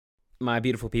my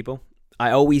beautiful people.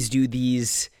 I always do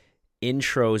these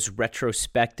intros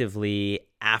retrospectively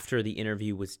after the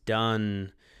interview was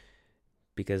done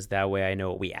because that way I know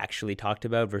what we actually talked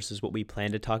about versus what we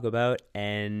plan to talk about.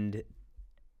 And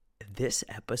this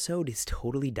episode is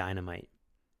totally dynamite.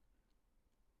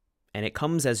 And it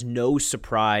comes as no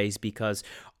surprise because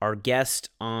our guest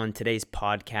on today's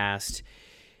podcast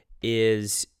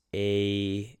is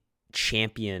a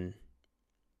champion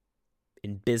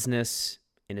in business,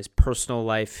 in his personal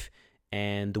life,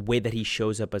 and the way that he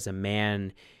shows up as a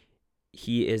man.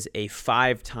 He is a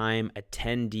 5-time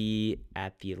attendee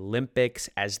at the Olympics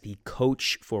as the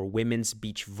coach for women's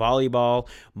beach volleyball,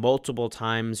 multiple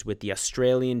times with the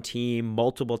Australian team,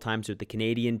 multiple times with the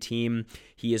Canadian team.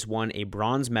 He has won a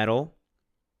bronze medal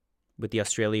with the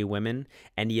Australian women,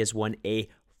 and he has won a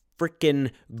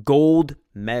freaking gold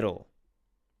medal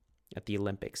at the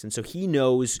Olympics. And so he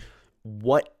knows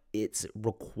what it's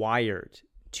required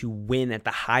to win at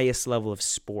the highest level of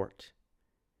sport,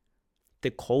 to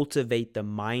cultivate the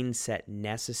mindset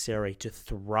necessary to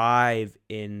thrive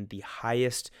in the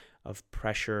highest of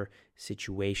pressure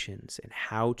situations, and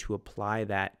how to apply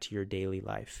that to your daily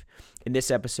life. In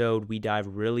this episode, we dive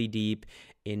really deep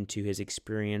into his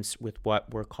experience with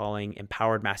what we're calling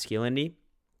empowered masculinity,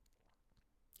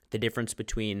 the difference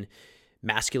between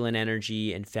masculine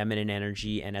energy and feminine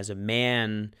energy, and as a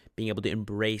man, being able to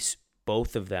embrace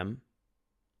both of them,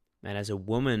 and as a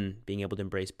woman, being able to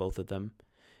embrace both of them.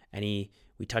 And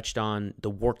we touched on the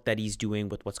work that he's doing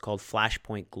with what's called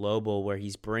Flashpoint Global, where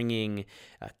he's bringing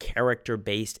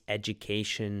character-based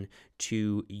education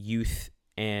to youth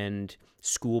and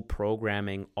school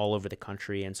programming all over the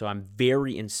country. And so I'm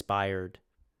very inspired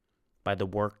by the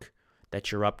work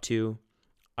that you're up to.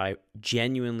 I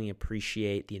genuinely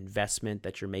appreciate the investment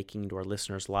that you're making into our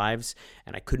listeners' lives,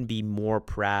 and I couldn't be more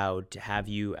proud to have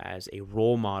you as a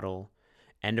role model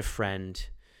and a friend.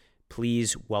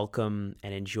 Please welcome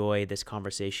and enjoy this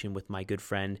conversation with my good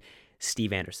friend,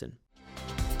 Steve Anderson.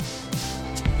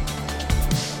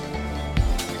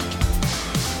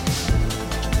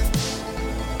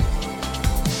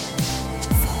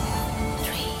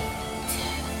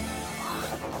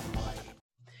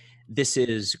 This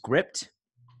is Gripped.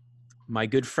 My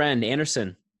good friend,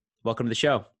 Anderson. Welcome to the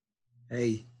show.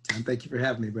 Hey, Tom, thank you for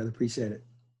having me, brother. Appreciate it.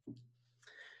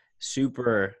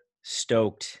 Super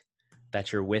stoked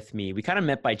that you're with me. We kind of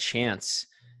met by chance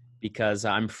because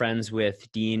I'm friends with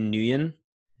Dean Nguyen.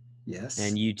 Yes.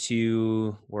 And you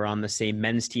two were on the same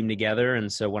men's team together.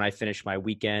 And so when I finished my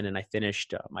weekend and I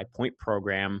finished my point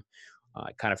program,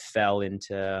 I kind of fell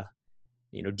into,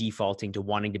 defaulting to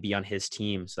wanting to be on his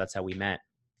team. So that's how we met.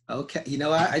 Okay.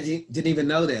 I didn't even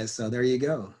know that. So there you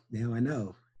go. Now I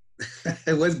know.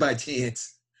 It was by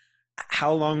chance.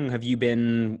 How long have you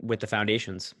been with the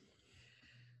foundations?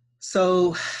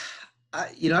 So,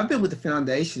 I've been with the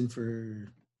foundation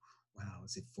for,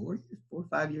 is it 4 or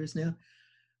 5 years now?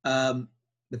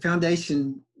 The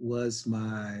foundation was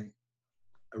my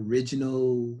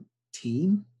original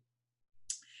team.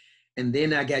 And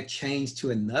then I got changed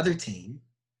to another team.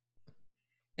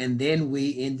 And then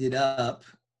we ended up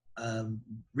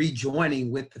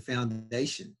rejoining with the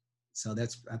foundation. So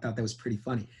I thought that was pretty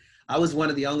funny. I was one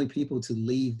of the only people to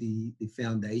leave the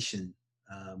foundation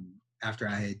after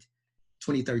I had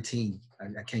 2013.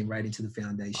 I came right into the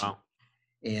foundation. Wow.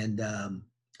 And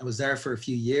I was there for a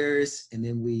few years. And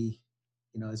then we,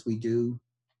 as we do,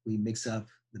 we mix up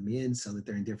the men so that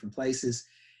they're in different places.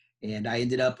 And I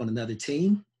ended up on another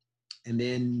team. And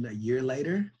then a year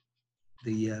later,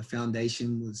 the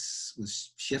foundation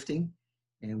was shifting,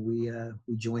 and we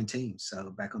joined teams.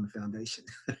 So back on the foundation.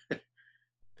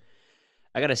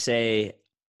 I gotta say,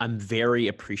 I'm very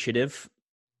appreciative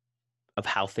of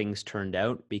how things turned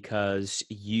out, because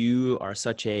you are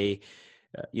such a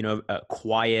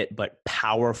quiet but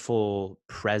powerful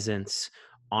presence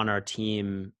on our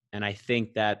team. And I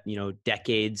think that,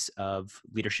 decades of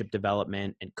leadership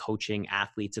development and coaching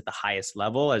athletes at the highest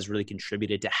level has really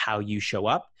contributed to how you show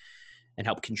up and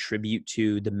help contribute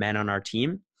to the men on our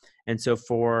team. And so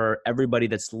for everybody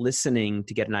that's listening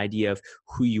to get an idea of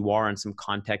who you are and some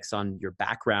context on your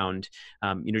background,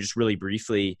 just really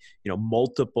briefly,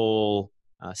 multiple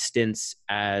stints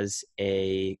as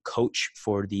a coach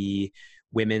for the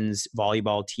women's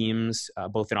volleyball teams,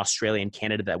 both in Australia and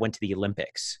Canada, that went to the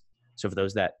Olympics. So for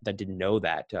those that didn't know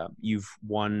that, you've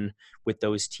won with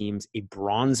those teams a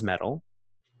bronze medal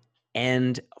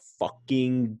and a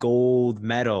fucking gold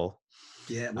medal.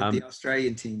 Yeah, with the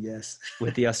Australian team, yes.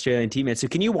 With the Australian team. And so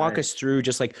can you walk us through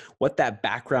just like what that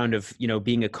background of,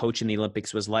 being a coach in the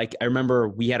Olympics was like? I remember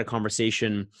we had a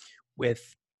conversation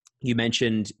with you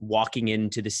mentioned walking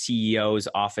into the CEO's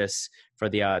office for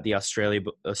the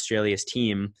Australia's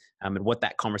team, and what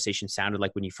that conversation sounded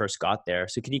like when you first got there.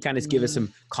 So can you kind of give us Mm,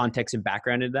 some context and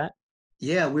background into that?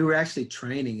 yeah, we were actually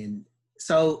training. And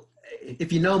so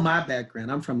if you know my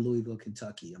background, I'm from Louisville,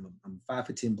 Kentucky. I'm a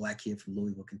 5'10" black kid from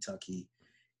Louisville, Kentucky,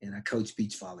 and I coach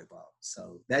beach volleyball.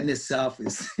 So that in itself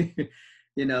is,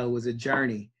 was a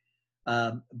journey.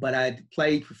 But I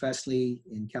played professionally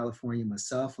in California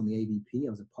myself on the AVP. I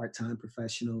was a part-time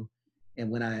professional. And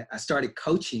when I started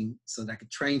coaching so that I could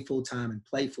train full-time and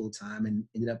play full-time, and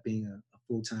ended up being a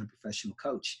full-time professional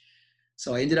coach.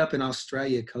 So I ended up in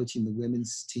Australia coaching the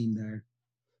women's team there,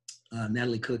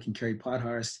 Natalie Cook and Carrie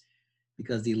Pothurst,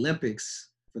 because the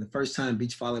Olympics, for the first time,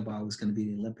 beach volleyball was going to be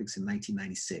the Olympics in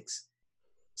 1996.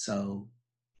 So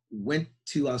went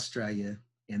to Australia,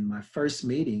 and my first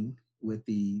meeting with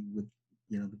the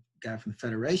guy from the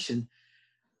federation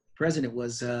president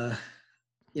was,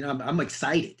 I'm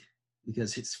excited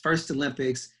because it's first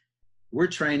Olympics. We're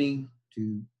training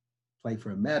to play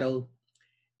for a medal,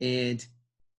 and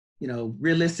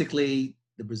realistically,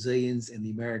 the Brazilians and the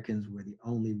Americans were the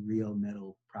only real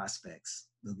medal prospects.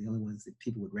 They're the only ones that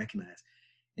people would recognize.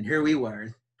 And here we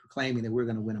were proclaiming that we're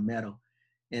going to win a medal.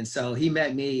 And so he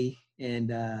met me,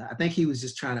 and I think he was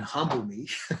just trying to humble me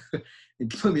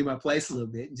and put me in my place a little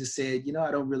bit, and just said,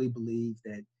 I don't really believe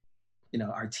that,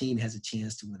 our team has a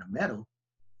chance to win a medal.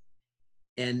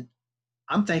 And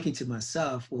I'm thinking to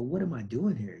myself, well, what am I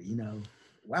doing here?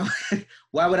 Why,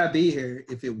 why would I be here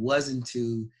if it wasn't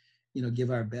to,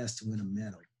 give our best to win a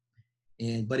medal?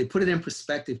 But it put it in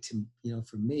perspective to,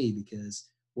 for me, because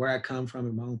where I come from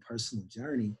in my own personal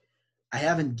journey, I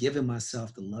haven't given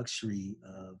myself the luxury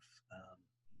of,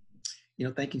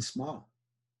 thinking small.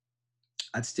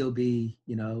 I'd still be,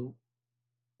 in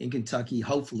Kentucky,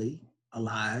 hopefully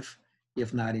alive,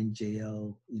 if not in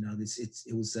jail.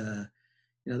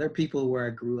 There are people where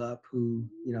I grew up who,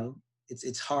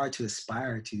 it's hard to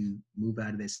aspire to move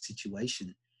out of that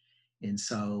situation. And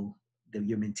so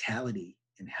your mentality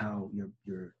and how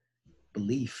your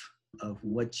belief of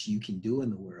what you can do in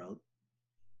the world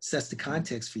sets the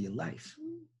context for your life.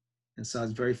 And so I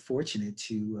was very fortunate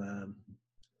to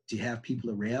have people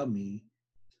around me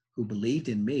who believed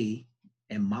in me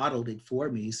and modeled it for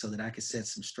me so that I could set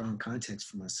some strong context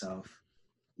for myself,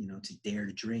 to dare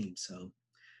to dream. So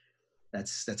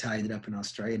that's how I ended up in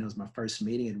Australia. And it was my first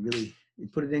meeting, and really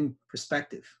it put it in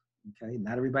perspective. Okay,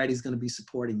 not everybody's going to be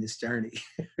supporting this journey,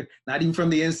 not even from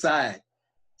the inside.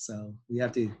 So we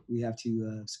have to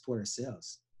support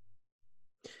ourselves.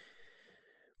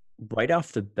 Right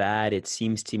off the bat, it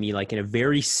seems to me like in a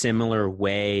very similar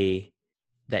way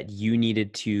that you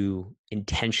needed to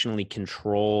intentionally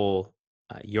control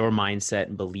your mindset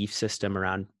and belief system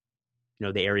around,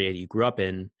 the area you grew up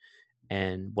in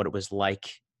and what it was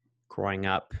like growing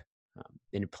up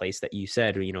in a place that you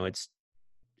said, it's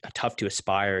tough to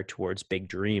aspire towards big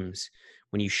dreams.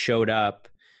 When you showed up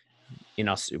in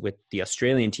us with the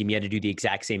Australian team, you had to do the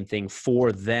exact same thing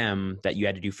for them that you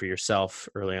had to do for yourself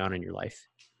early on in your life.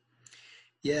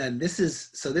 Yeah, and this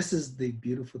is the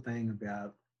beautiful thing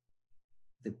about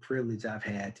the privilege I've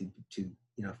had to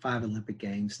 5 Olympic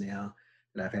Games now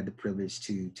that I've had the privilege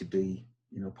to be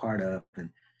part of. And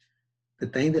the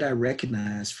thing that I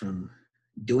recognize from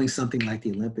doing something like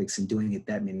the Olympics and doing it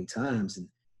that many times, and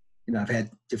I've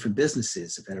had different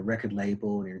businesses. I've had a record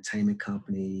label, an entertainment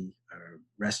company, a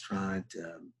restaurant,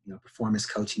 performance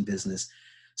coaching business.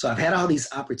 So I've had all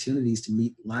these opportunities to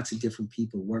meet lots of different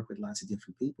people, work with lots of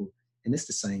different people, and it's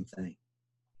the same thing.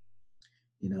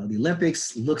 The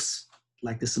Olympics looks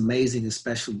like this amazing and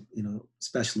special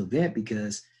event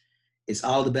because it's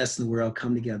all the best in the world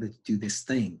come together to do this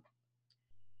thing.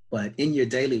 But in your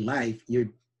daily life, you're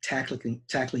tackling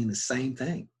the same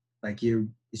thing. Like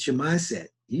it's your mindset.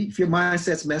 If your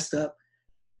mindset's messed up,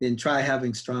 then try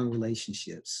having strong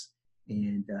relationships,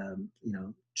 and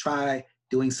try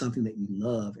doing something that you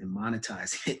love and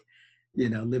monetize it.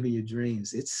 Living your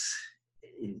dreams.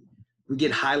 We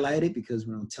get highlighted because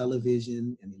we're on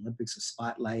television, and the Olympics are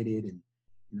spotlighted, and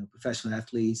professional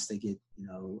athletes, they get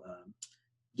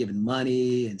given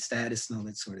money and status and all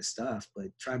that sort of stuff. But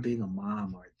try being a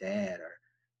mom or a dad, or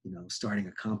starting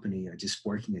a company, or just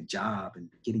working a job and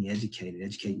getting educated,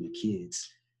 educating your kids.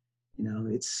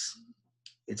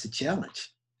 It's a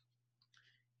challenge.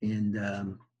 And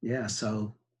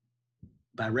so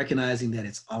by recognizing that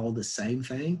it's all the same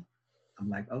thing, I'm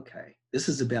like, okay, this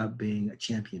is about being a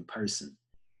champion person,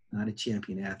 not a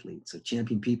champion athlete. So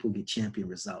champion people get champion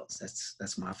results.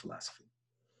 That's my philosophy.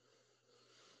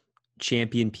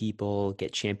 Champion people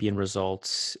get champion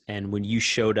results. And when you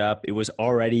showed up,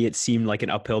 it seemed like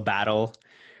an uphill battle,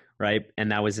 right?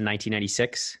 And that was in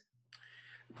 1996.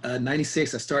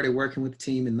 96, I started working with the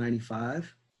team in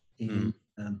 95. Mm.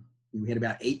 And we had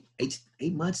about eight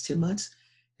months, 10 months,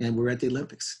 and we're at the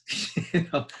Olympics. You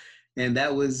know? And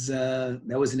that was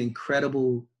an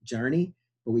incredible journey,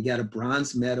 but we got a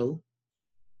bronze medal.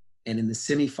 And in the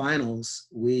semifinals,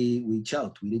 we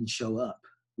choked. We didn't show up.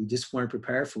 We just weren't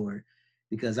prepared for it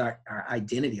because our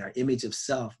identity, our image of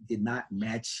self did not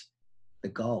match the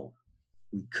goal.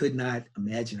 We could not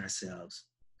imagine ourselves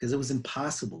because it was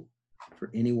impossible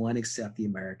for anyone except the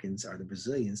Americans or the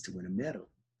Brazilians to win a medal.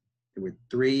 There were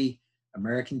 3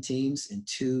 American teams and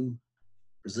 2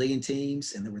 Brazilian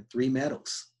teams, and there were 3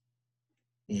 medals.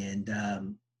 And,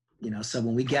 so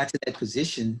when we got to that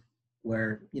position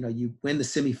where, you win the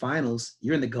semifinals,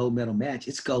 you're in the gold medal match,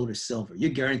 it's gold or silver.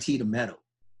 You're guaranteed a medal.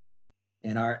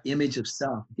 And our image of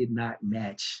self did not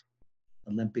match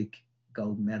Olympic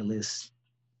gold medalists.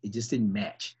 It just didn't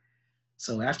match.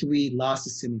 So after we lost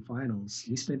the semifinals,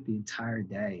 we spent the entire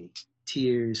day,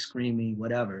 tears, screaming,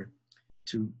 whatever,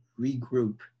 to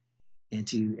regroup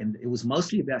and it was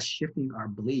mostly about shifting our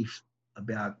belief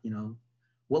about,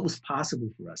 what was possible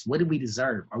for us? What did we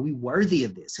deserve? Are we worthy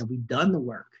of this? Have we done the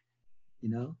work?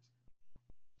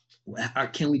 Or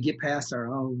can we get past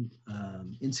our own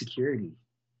insecurity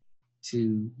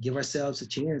to give ourselves a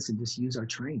chance and just use our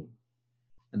training?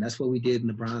 And that's what we did in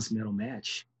the bronze medal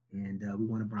match. And we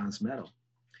won a bronze medal.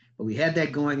 But we had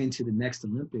that going into the next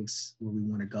Olympics where we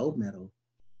won a gold medal.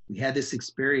 We had this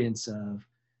experience of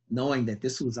knowing that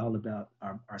this was all about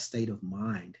our state of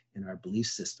mind and our belief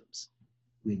systems.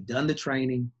 We had done the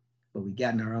training, but we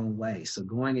got in our own way. So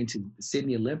going into the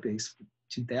Sydney Olympics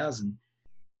 2000,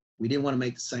 we didn't want to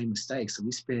make the same mistakes. So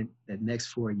we spent that next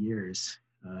 4 years,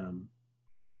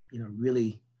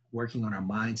 really working on our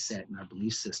mindset and our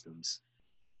belief systems.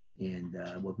 And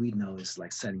what we know is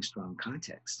like setting strong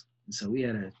context. And so we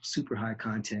had a super high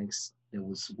context that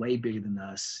was way bigger than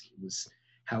us. It was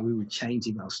how we were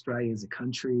changing Australia as a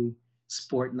country,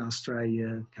 sport in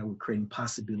Australia, how we're creating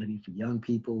possibility for young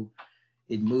people.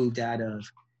 It moved out of,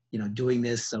 doing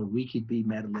this so we could be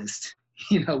medalists.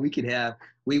 We could have,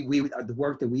 the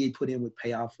work that we had put in would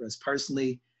pay off for us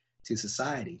personally, to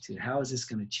society, to how is this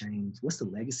going to change? What's the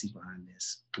legacy behind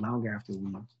this long after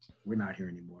we're not here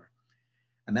anymore?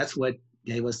 And that's what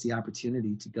gave us the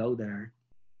opportunity to go there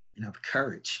and have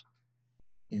courage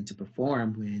and to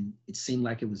perform when it seemed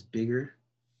like it was bigger.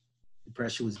 The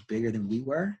pressure was bigger than we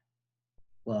were.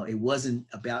 Well, it wasn't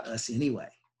about us anyway.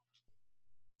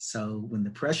 So when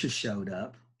the pressure showed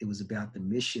up, it was about the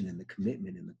mission and the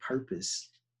commitment and the purpose,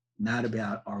 not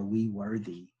about, are we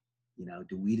worthy?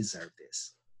 Do we deserve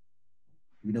this?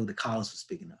 We know the cause was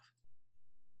big enough.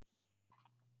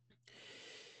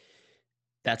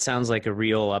 That sounds like a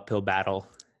real uphill battle.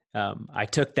 I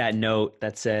took that note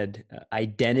that said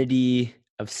identity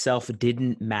of self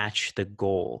didn't match the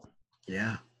goal.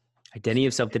 Yeah. Identity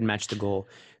of self didn't match the goal.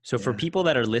 So for people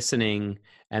that are listening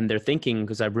and they're thinking,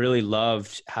 because I really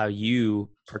loved how you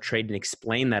portrayed and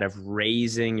explained that, of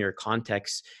raising your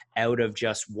context out of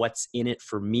just what's in it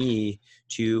for me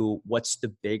to what's the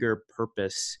bigger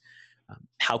purpose.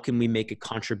 How can we make a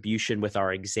contribution with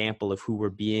our example of who we're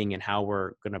being and how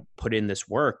we're going to put in this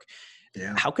work?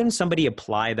 Yeah. How can somebody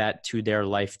apply that to their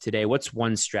life today? What's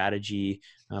one strategy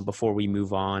before we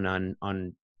move on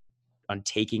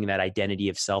taking that identity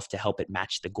of self to help it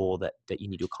match the goal that you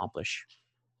need to accomplish?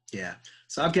 Yeah.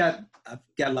 So I've got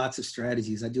lots of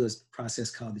strategies. I do a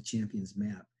process called the Champions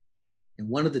Map. And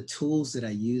one of the tools that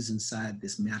I use inside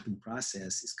this mapping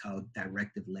process is called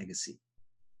directive legacy.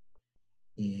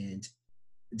 And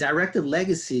directive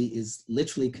legacy is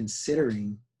literally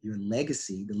considering your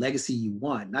legacy, the legacy you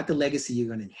want, not the legacy you're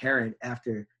going to inherit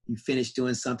after you finish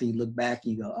doing something. You look back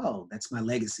and you go, oh, that's my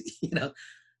legacy,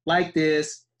 like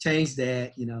this, change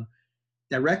that,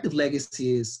 Directive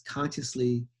legacy is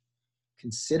consciously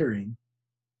considering,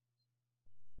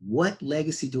 what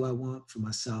legacy do I want for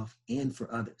myself and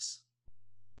for others?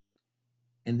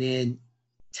 And then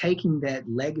taking that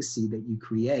legacy that you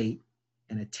create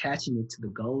and attaching it to the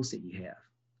goals that you have.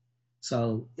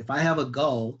 So if I have a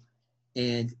goal,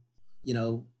 and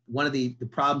one of the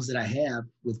problems that I have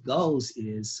with goals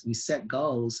is we set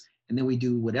goals and then we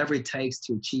do whatever it takes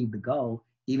to achieve the goal,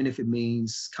 even if it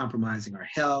means compromising our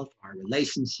health, our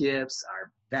relationships,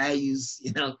 our values,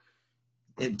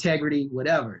 integrity,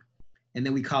 whatever. And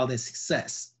then we call that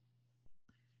success.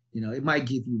 It might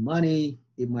give you money,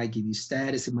 it might give you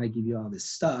status, it might give you all this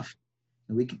stuff.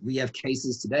 And we have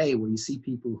cases today where you see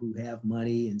people who have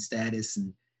money and status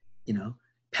and,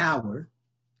 power,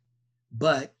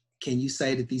 but can you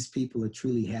say that these people are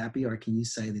truly happy, or can you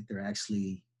say that they're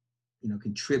actually,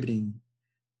 contributing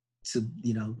to,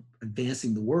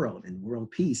 advancing the world and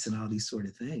world peace and all these sort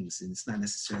of things. And it's not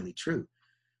necessarily true.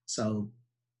 So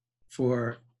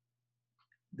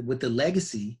with the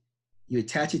legacy, you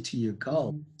attach it to your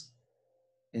goal.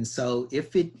 And so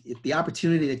if the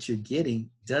opportunity that you're getting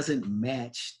doesn't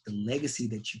match the legacy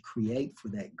that you create for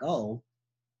that goal,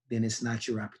 then it's not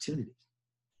your opportunity.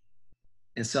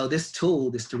 And so this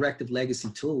tool, this directive legacy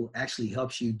tool, actually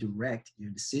helps you direct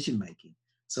your decision making.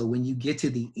 So when you get to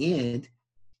the end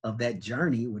of that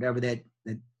journey, whatever that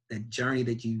journey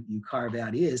that you carve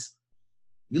out is,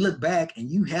 you look back and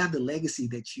you have the legacy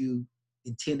that you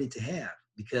intended to have,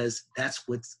 because that's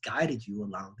what's guided you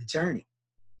along the journey.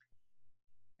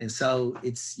 And so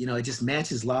it's, it just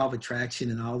matches law of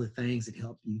attraction and all the things that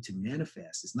help you to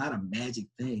manifest. It's not a magic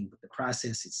thing, but the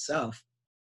process itself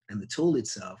and the tool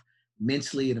itself,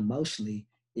 mentally and emotionally,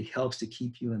 it helps to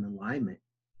keep you in alignment.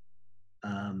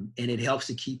 And it helps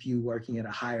to keep you working at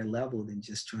a higher level than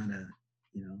just trying to,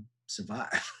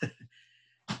 survive.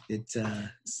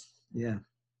 Yeah,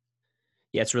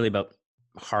 it's really about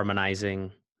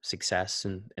harmonizing success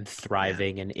and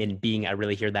thriving, and in being, I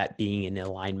really hear that, being in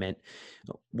alignment.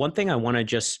 One thing I don't want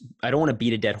to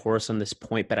beat a dead horse on this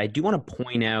point, but I do want to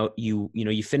point out, you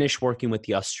finished working with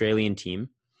the Australian team,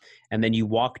 and then you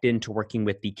walked into working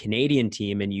with the Canadian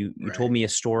team, and you told me a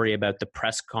story about the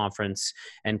press conference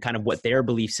and kind of what their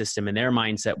belief system and their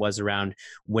mindset was around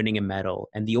winning a medal.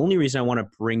 And the only reason I want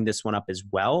to bring this one up as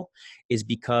well is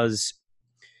because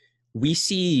we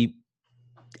see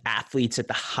athletes at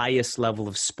the highest level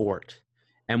of sport,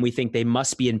 and we think they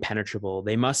must be impenetrable,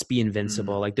 they must be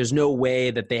invincible. Like, there's no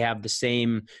way that they have the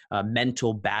same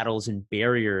mental battles and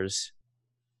barriers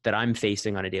that I'm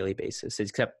facing on a daily basis.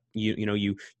 Except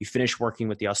you finish working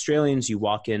with the Australians, you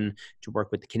walk in to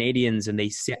work with the Canadians, and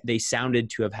they sounded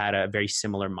to have had a very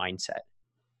similar mindset.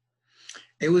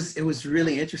 It was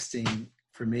really interesting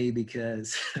for me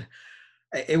because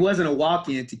it wasn't a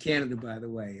walk-in to Canada, by the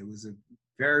way. It was a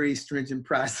very stringent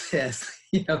process,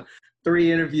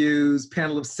 3 interviews,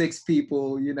 panel of 6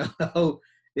 people,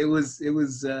 it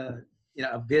was a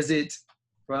visit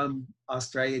from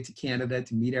Australia to Canada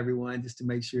to meet everyone, just to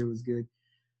make sure it was good.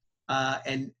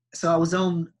 And so I was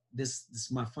on this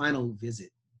my final visit.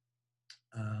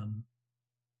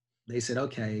 They said,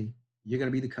 okay, you're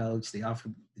going to be the coach. They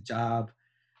offered the job.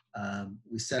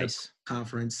 We set up a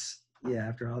conference. Yeah.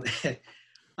 After all that.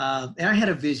 And I had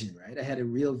a vision, right? I had a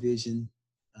real vision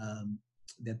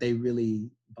that they really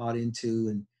bought into.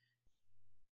 And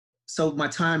so my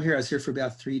time here, I was here for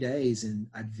about 3 days, and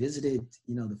I visited,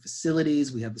 the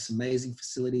facilities. We have this amazing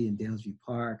facility in Downsview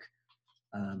Park.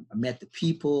 I met the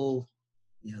people,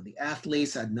 the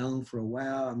athletes I'd known for a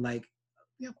while. I'm like,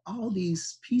 we have all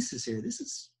these pieces here. This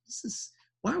is,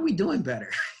 why are we doing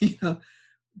better?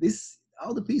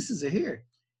 All the pieces are here.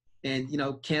 And,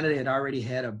 Canada had already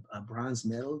had a bronze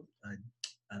medal.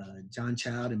 John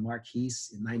Child and Mark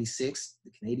Heese in '96,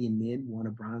 the Canadian men won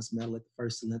a bronze medal at the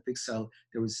first Olympics. So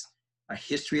there was a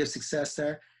history of success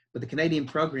there, but the Canadian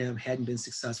program hadn't been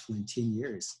successful in 10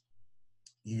 years.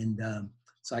 And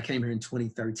so I came here in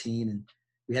 2013, and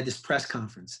we had this press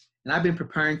conference, and I've been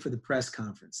preparing for the press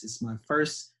conference. It's my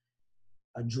first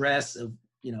address of,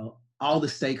 all the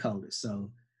stakeholders.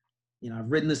 So,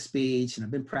 I've written the speech and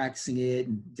I've been practicing it,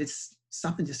 and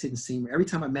something just didn't seem, every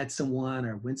time I met someone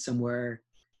or went somewhere,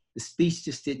 the speech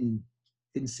just didn't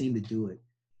seem to do it.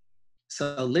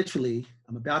 So literally,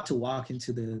 I'm about to walk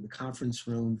into the conference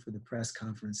room for the press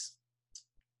conference,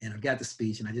 and I've got the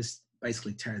speech, and I just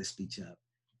basically tear the speech up.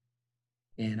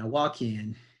 And I walk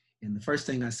in, and the first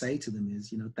thing I say to them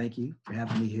is, thank you for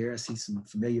having me here. I see some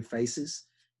familiar faces.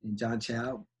 And John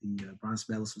Chow, the bronze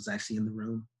medalist, was actually in the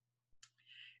room.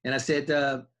 And I said,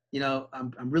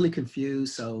 I'm really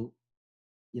confused. So,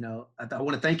 I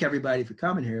want to thank everybody for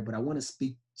coming here, but I want to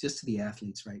speak just to the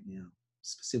athletes right now,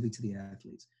 specifically to the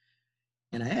athletes.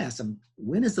 And I asked them,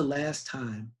 when is the last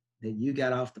time that you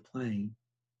got off the plane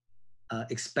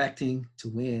expecting to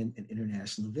win an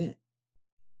international event?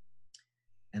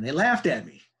 And they laughed at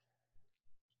me.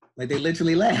 Like, they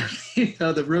literally laughed.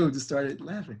 The room just started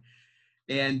laughing.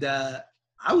 And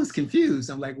I was confused.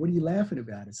 I'm like, what are you laughing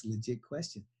about? It's a legit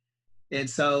question. And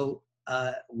so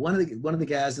one of the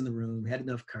guys in the room had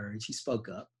enough courage. He spoke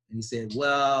up and he said,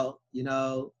 well,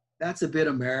 that's a bit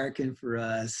American for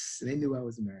us. And they knew I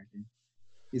was American.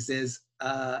 He says,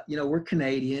 we're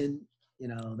Canadian.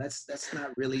 That's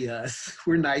not really us.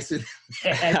 We're nicer than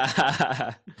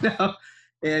that.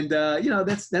 And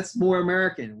that's more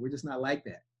American. We're just not like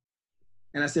that.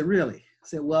 And I said, really? I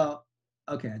said, well,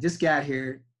 okay, I just got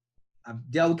here.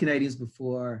 I've dealt with Canadians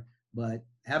before, but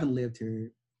haven't lived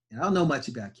here. And I don't know much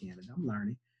about Canada. I'm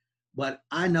learning. But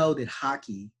I know that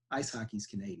hockey, ice hockey is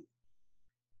Canadian.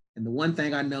 And the one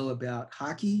thing I know about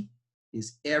hockey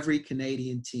is every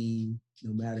Canadian team,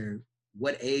 no matter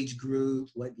what age group,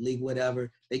 what league,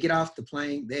 whatever, they get off the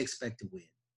plane, they expect to win.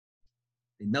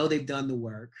 They know they've done the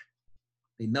work.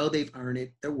 They know they've earned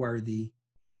it. They're worthy.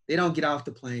 They don't get off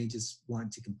the plane just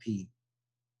wanting to compete.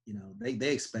 You know,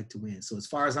 they expect to win. So as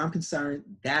far as I'm concerned,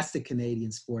 that's the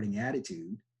Canadian sporting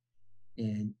attitude.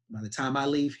 And by the time I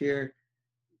leave here,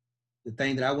 the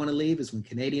thing that I want to leave is when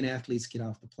Canadian athletes get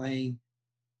off the plane,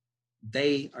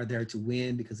 they are there to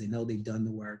win because they know they've done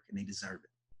the work and they deserve it.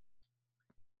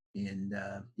 And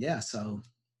so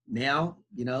now,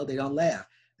 you know, they don't laugh.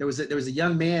 There was a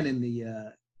young man in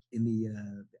the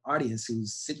audience who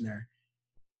was sitting there,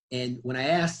 and when I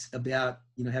asked about,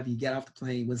 you know, have you got off the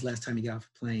plane? When's the last time you got off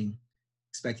the plane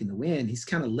expecting to win? He's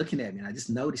kind of looking at me, and I just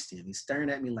noticed him. He's staring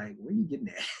at me like, where are you getting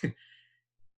at?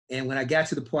 And when I got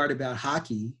to the part about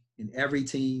hockey, and every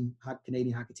team,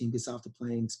 Canadian hockey team, gets off the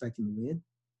plane expecting to win,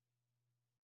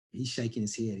 he's shaking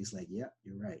his head. He's like, yeah,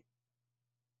 you're right.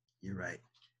 You're right.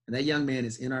 And that young man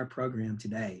is in our program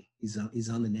today. He's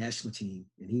on the national team,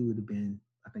 and he would have been,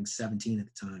 I think, 17 at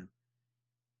the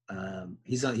time.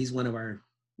 He's one of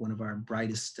our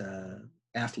brightest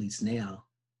athletes now,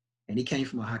 and he came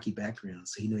from a hockey background,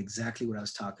 so he knew exactly what I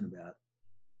was talking about.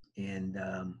 And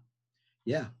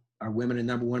our women are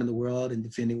number one in the world and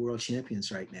defending world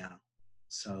champions right now.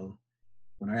 So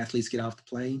when our athletes get off the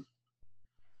plane,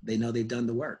 they know they've done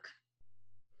the work.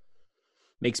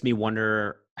 Makes me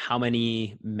wonder how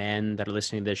many men that are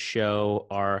listening to this show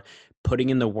are putting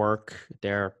in the work.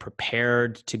 They're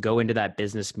prepared to go into that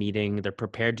business meeting. They're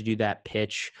prepared to do that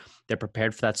pitch. They're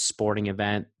prepared for that sporting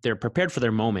event. They're prepared for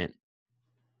their moment.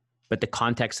 But the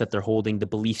context that they're holding, the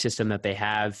belief system that they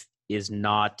have, is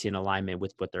not in alignment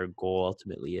with what their goal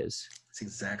ultimately is. It's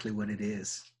exactly what it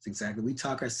is. It's exactly, we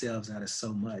talk ourselves out of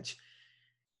so much.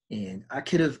 And I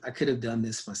could have done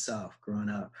this myself growing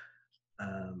up.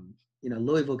 You know,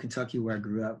 Louisville, Kentucky, where I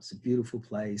grew up, it's a beautiful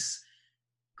place,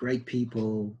 great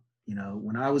people. You know,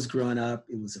 when I was growing up,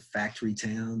 it was a factory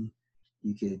town.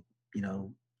 You could, you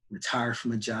know, retire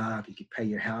from a job, you could pay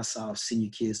your house off, send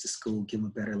your kids to school, give them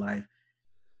a better life.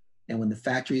 And when the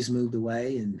factories moved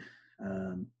away and,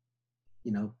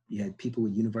 you know, you had people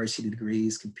with university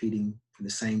degrees competing for the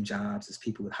same jobs as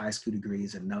people with high school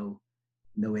degrees and no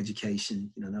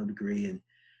education, you know, no degree.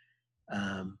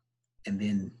 And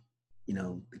then, you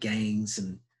know, the gangs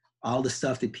and all the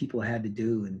stuff that people had to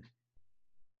do. And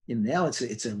you know, now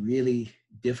it's a really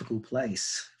difficult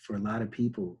place for a lot of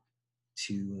people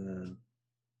to,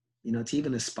 you know, to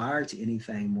even aspire to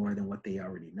anything more than what they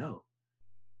already know.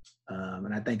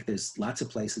 And I think there's lots of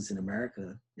places in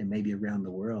America and maybe around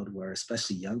the world where,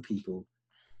 especially young people,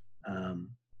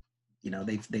 you know,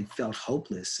 they've felt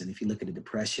hopeless. And if you look at the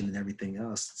depression and everything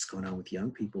else that's going on with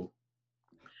young people,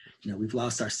 you know, we've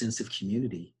lost our sense of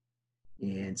community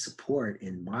and support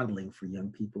and modeling for young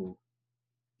people.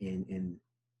 And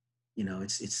you know,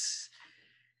 it's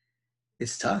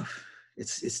tough.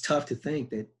 It's tough to think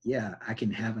that, yeah, I can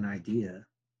have an idea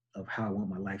of how I want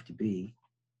my life to be,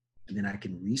 and then I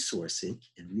can resource it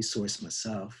and resource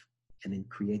myself and then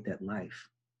create that life.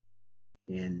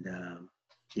 And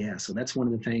so that's one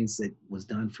of the things that was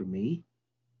done for me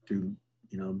through,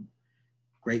 you know,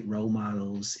 great role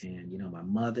models and, you know, my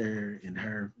mother and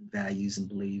her values and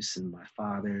beliefs, and my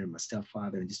father and my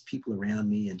stepfather and just people around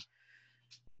me, and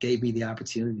gave me the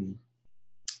opportunity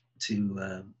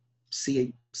to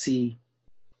see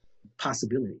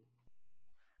possibility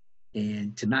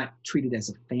and to not treat it as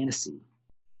a fantasy,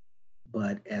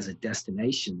 but as a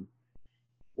destination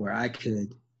where I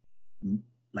could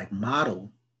like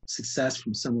model success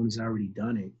from someone who's already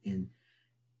done it and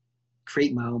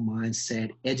create my own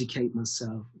mindset, educate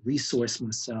myself, resource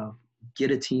myself, get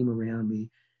a team around me.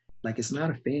 Like, it's not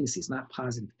a fantasy, it's not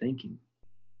positive thinking.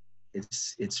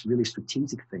 It's really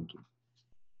strategic thinking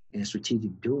and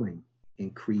strategic doing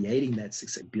and creating that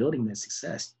success, building that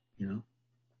success, you know.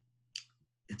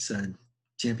 It's a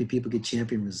champion people get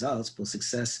champion results, but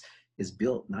success is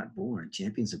built, not born.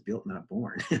 Champions are built, not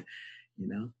born. You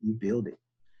know, you build it.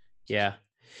 Yeah.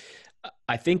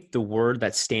 I think the word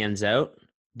that stands out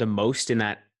the most in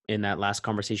that last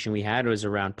conversation we had was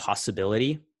around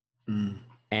possibility.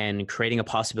 And creating a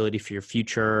possibility for your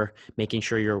future, making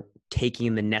sure you're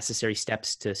taking the necessary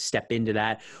steps to step into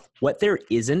that. What there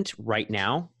isn't right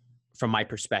now, from my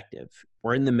perspective,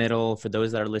 we're in the middle. For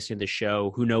those that are listening to the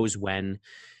show, who knows when?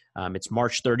 It's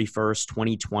March 31st,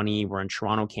 2020. We're in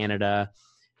Toronto, Canada.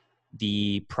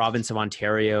 The province of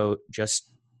Ontario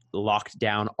just locked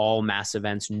down all mass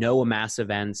events, no mass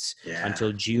events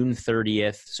until June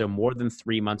 30th. So more than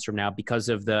 3 months from now, because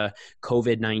of the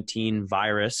COVID-19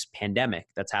 virus pandemic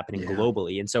that's happening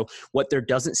globally. And so what there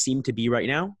doesn't seem to be right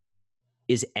now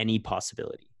is any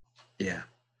possibility. Yeah.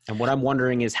 And what I'm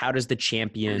wondering is, how does the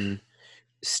champion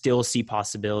still see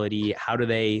possibility? How do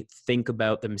they think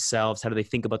about themselves? How do they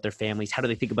think about their families? How do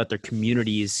they think about their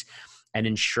communities, and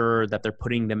ensure that they're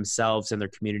putting themselves and their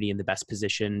community in the best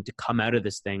position to come out of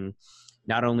this thing,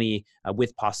 not only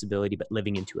with possibility, but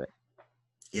living into it?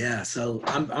 Yeah. So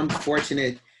I'm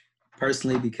fortunate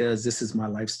personally because this is my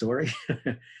life story.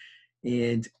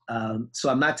 And so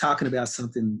I'm not talking about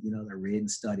something, you know, that I read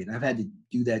and studied. I've had to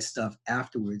do that stuff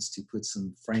afterwards to put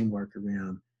some framework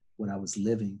around what I was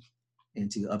living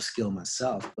and to upskill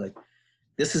myself. But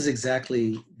this is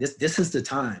exactly, this is the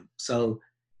time. So,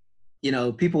 you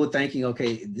know, people were thinking,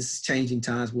 okay, this is changing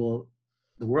times. Well,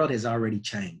 the world has already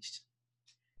changed.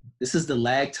 This is the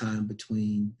lag time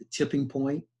between the tipping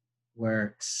point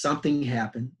where something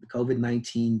happened, the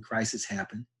COVID-19 crisis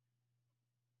happened.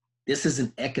 This is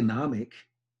an economic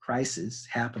crisis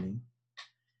happening.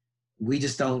 We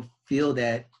just don't feel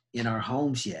that in our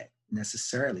homes yet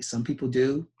necessarily. Some people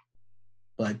do,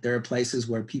 but there are places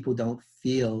where people don't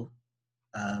feel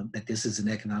that this is an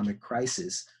economic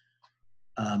crisis.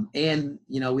 And,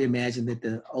 you know, we imagine that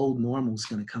the old normal is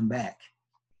going to come back.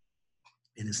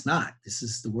 And it's not.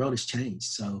 The world has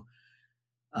changed. So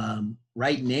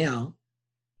right now,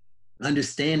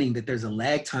 understanding that there's a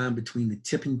lag time between the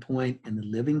tipping point and the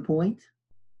living point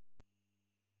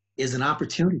is an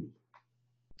opportunity.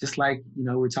 Just like, you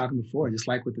know, we were talking before, just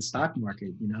like with the stock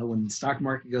market, you know, when the stock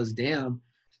market goes down,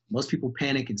 most people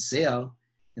panic and sell.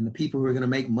 And the people who are going to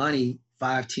make money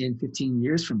 5, 10, 15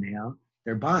 years from now,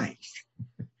 they're buying.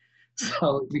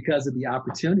 So because of the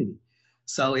opportunity.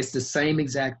 So it's the same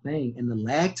exact thing. And the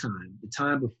lag time, the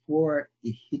time before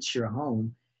it hits your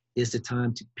home, is the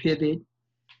time to pivot,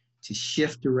 to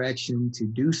shift direction, to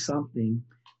do something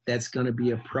that's going to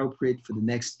be appropriate for the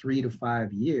next 3 to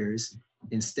 5 years,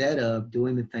 instead of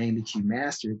doing the thing that you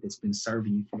mastered that's been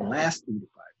serving you for the last 3 to 5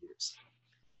 years.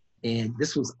 And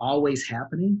this was always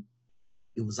happening.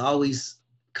 It was always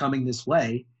coming this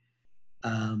way.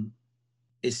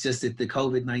 It's just that the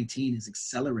COVID-19 has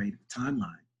accelerated the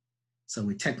timeline. So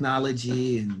with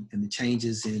technology and the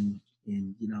changes in,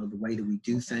 you know, the way that we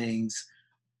do things,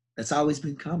 that's always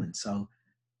been coming. So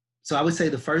I would say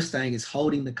the first thing is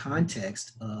holding the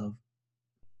context of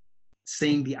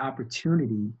seeing the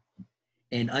opportunity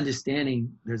and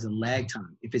understanding there's a lag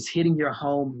time. If it's hitting your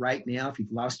home right now, if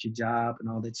you've lost your job and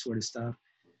all that sort of stuff,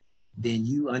 then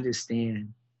you understand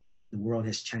the world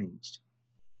has changed.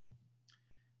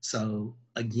 So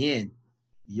again,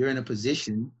 you're in a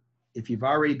position, if you've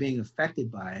already been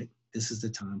affected by it, this is the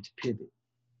time to pivot.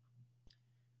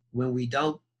 When we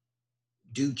don't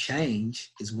do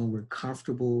change is when we're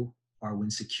comfortable or when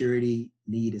security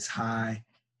need is high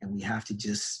and we have to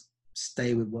just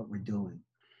stay with what we're doing.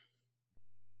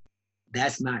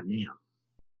 That's not now.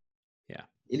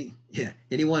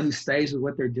 Anyone who stays with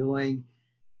what they're doing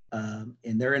and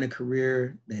they're in a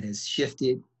career that has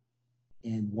shifted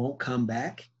and won't come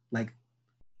back, like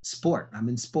sport, I'm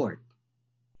in sport.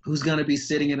 Who's going to be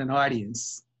sitting in an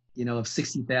audience, you know, of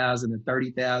 60,000 or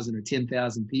 30,000 or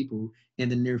 10,000 people in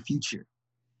the near future?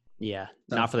 Yeah,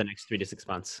 not for the next 3 to 6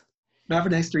 months. Not for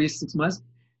the next 3 to 6 months.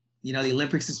 You know, the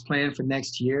Olympics is planned for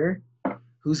next year.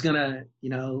 Who's going to, you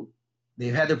know,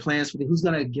 they've had their plans for who's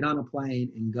going to get on a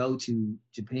plane and go to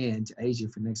Japan, to Asia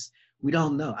for next, we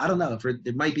don't know. I don't know if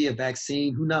there might be a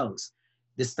vaccine, who knows?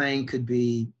 This thing could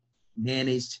be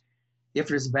managed. If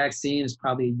there's a vaccine, it's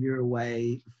probably a year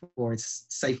away before it's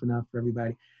safe enough for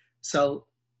everybody. So,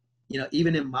 you know,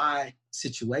 even in my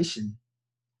situation,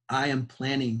 I am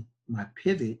planning my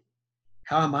pivot.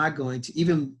 How am I going to,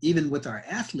 even with our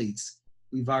athletes,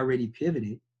 we've already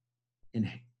pivoted,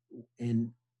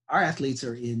 and our athletes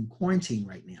are in quarantine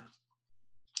right now.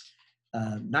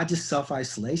 Not just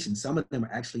self-isolation. Some of them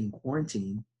are actually in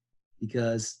quarantine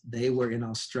because they were in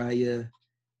Australia.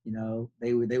 You know,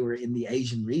 they were in the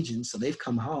Asian region, so they've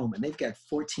come home and they've got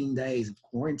 14 days of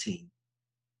quarantine.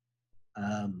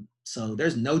 So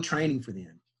there's no training for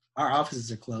them. Our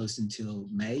offices are closed until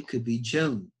May, could be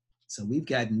June. So we've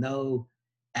got no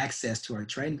access to our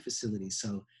training facilities.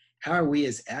 So how are we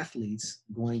as athletes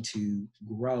going to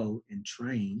grow and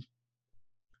train,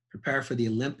 prepare for the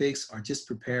Olympics, or just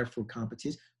prepare for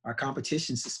competition? Our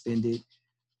competition suspended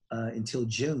until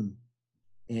June.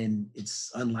 And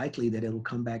it's unlikely that it'll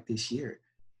come back this year.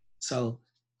 So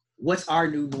what's our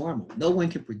new normal? No one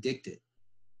can predict it,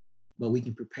 but we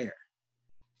can prepare.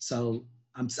 So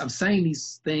I'm saying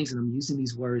these things and I'm using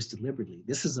these words deliberately.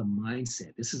 This is a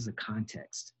mindset. This is a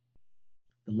context.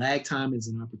 The lag time is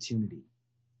an opportunity.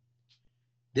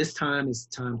 This time is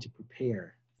time to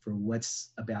prepare for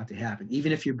what's about to happen.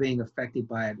 Even if you're being affected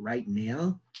by it right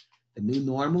now, the new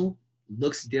normal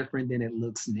looks different than it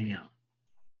looks now.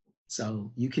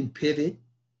 So you can pivot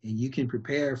and you can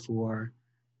prepare for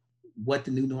what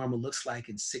the new normal looks like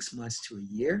in 6 months to a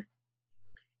year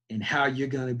and how you're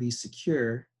going to be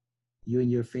secure, you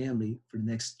and your family, for the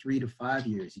next 3 to 5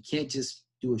 years. You can't just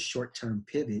do a short-term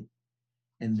pivot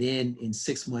and then in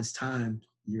 6 months' time,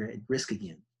 you're at risk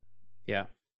again. Yeah.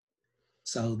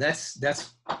 So that's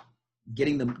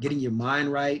getting your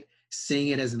mind right, seeing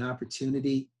it as an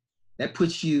opportunity. That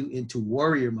puts you into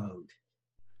warrior mode.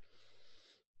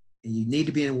 And you need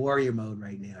to be in warrior mode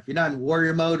right now. If you're not in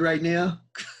warrior mode right now,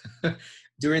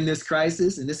 during this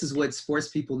crisis, and this is what sports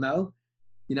people know,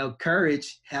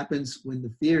 courage happens when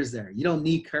the fear is there. You don't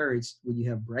need courage when you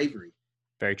have bravery.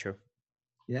 Very true.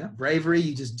 Yeah, bravery,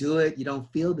 you just do it. You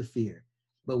don't feel the fear.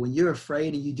 But when you're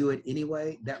afraid and you do it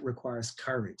anyway, that requires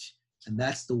courage. And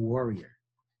that's the warrior.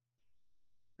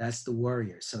 That's the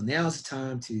warrior. So now it's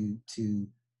time to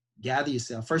gather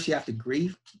yourself. First, you have to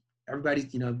grieve. Everybody,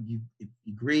 you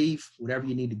grieve, whatever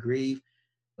you need to grieve.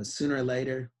 But sooner or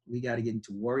later, we got to get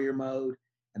into warrior mode.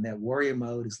 And that warrior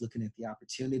mode is looking at the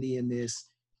opportunity in this,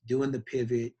 doing the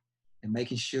pivot, and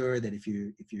making sure that if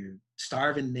you're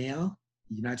starving now,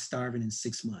 you're not starving in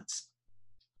 6 months.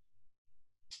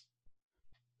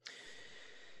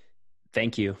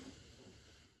 Thank you.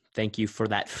 Thank you for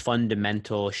that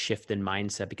fundamental shift in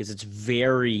mindset, because it's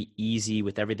very easy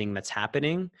with everything that's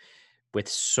happening, with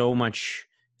so much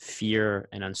fear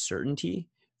and uncertainty,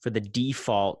 for the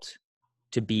default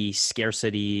to be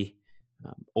scarcity,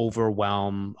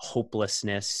 overwhelm,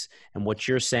 hopelessness. And what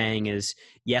you're saying is,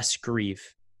 yes,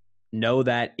 grieve. Know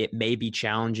that it may be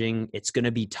challenging. It's going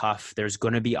to be tough. There's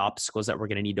going to be obstacles that we're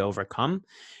going to need to overcome.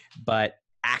 But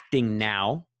acting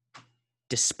now,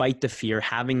 despite the fear,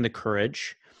 having the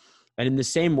courage, and in the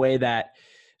same way that,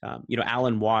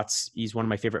 Alan Watts, he's one of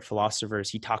my favorite philosophers.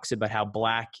 He talks about how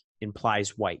black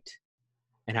implies white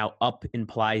and how up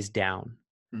implies down.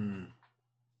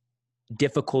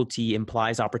 Difficulty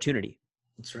implies opportunity.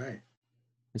 That's right.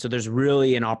 And so there's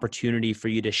really an opportunity for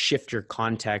you to shift your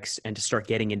context and to start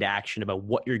getting into action about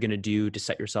what you're going to do to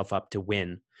set yourself up to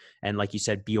win. And like you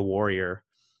said, be a warrior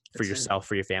for yourself,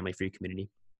 for your family, for your community.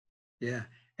 Yeah.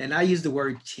 And I use the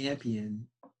word champion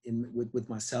with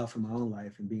myself in my own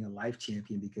life, and being a life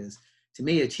champion, because to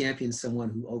me, a champion is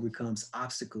someone who overcomes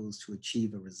obstacles to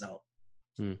achieve a result.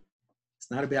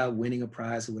 It's not about winning a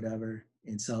prize or whatever.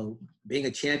 And so being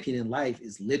a champion in life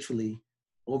is literally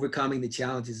overcoming the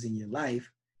challenges in your life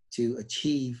to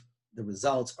achieve the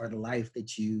results or the life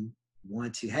that you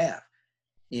want to have.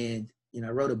 And, I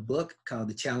wrote a book called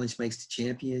The Challenge Makes the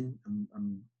Champion. I'm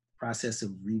in the process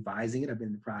of revising it. I've been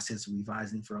in the process of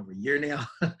revising it for over a year now,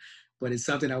 but it's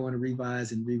something I want to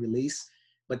revise and re-release.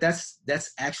 But that's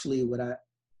actually what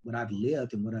I've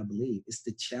lived and what I believe. It's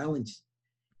the challenge.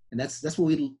 And that's what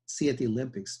we see at the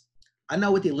Olympics. I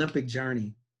know with the Olympic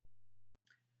journey,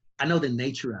 I know the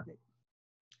nature of it.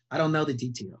 I don't know the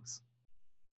details.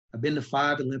 I've been to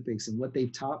 5 Olympics, and what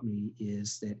they've taught me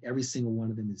is that every single one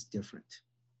of them is different.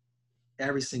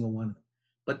 Every single one of them.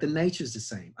 But the nature's the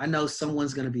same. I know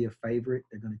someone's going to be a favorite.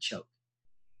 They're going to choke.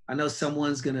 I know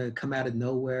someone's going to come out of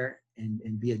nowhere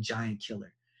and be a giant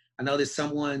killer. I know that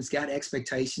someone's got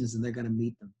expectations and they're going to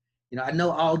meet them. I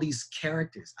know all these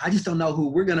characters. I just don't know who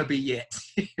we're going to be yet.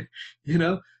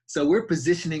 So we're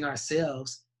positioning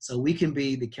ourselves so we can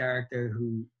be the character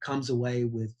who comes away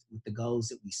with the goals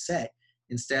that we set,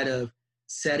 instead of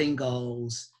setting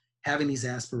goals, having these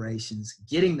aspirations,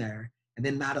 getting there, and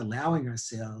then not allowing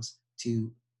ourselves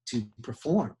to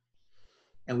perform.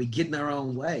 And we get in our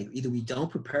own way. Either we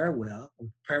don't prepare well, or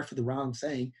prepare for the wrong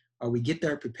thing, or we get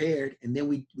there prepared and then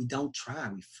we don't try.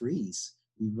 We freeze.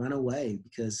 We run away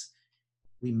because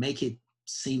we make it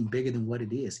seem bigger than what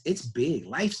it is. It's big.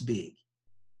 Life's big.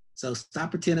 So stop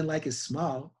pretending like it's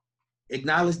small.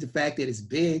 Acknowledge the fact that it's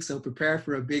big. So prepare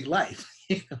for a big life,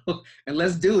 and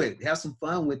let's do it. Have some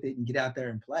fun with it and get out there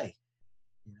and play.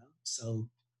 So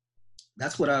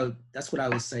that's what I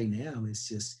would say now, is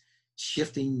just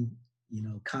shifting,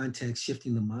 context,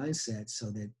 shifting the mindset,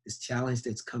 so that this challenge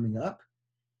that's coming up,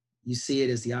 you see it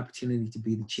as the opportunity to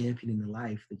be the champion in the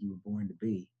life that you were born to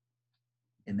be.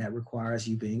 And that requires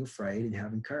you being afraid and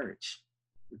having courage.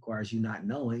 It requires you not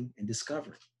knowing and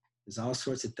discovering. There's all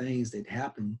sorts of things that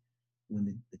happen when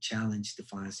the challenge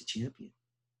defines the champion.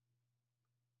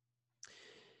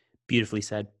 Beautifully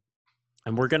said.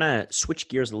 And we're going to switch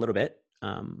gears a little bit.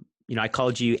 I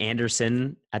called you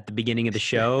Anderson at the beginning of the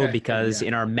show because Yeah.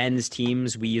 in our men's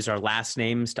teams, we use our last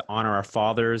names to honor our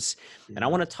fathers. And I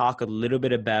want to talk a little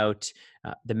bit about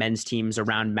the men's teams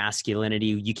around masculinity.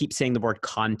 You keep saying the word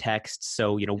context.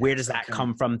 So, where does that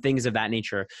come from? Things of that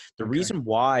nature. The reason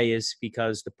why is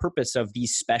because the purpose of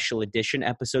these special edition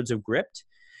episodes of Gripped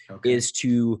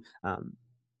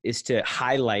is to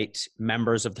highlight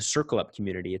members of the Circle Up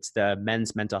community. It's the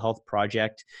men's mental health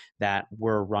project that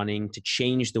we're running to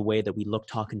change the way that we look,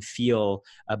 talk, and feel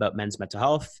about men's mental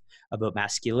health, about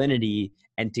masculinity,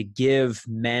 and to give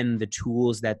men the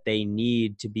tools that they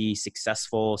need to be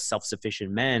successful,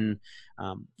 self-sufficient men.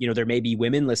 There may be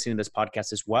women listening to this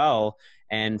podcast as well.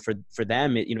 And for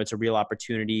them, it's a real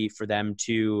opportunity for them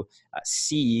to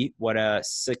see what a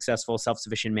successful,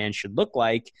 self-sufficient man should look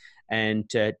like, and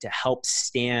to help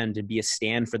stand and be a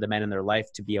stand for the men in their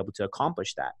life to be able to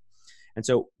accomplish that. And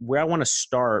so where I want to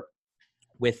start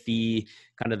with the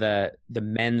kind of the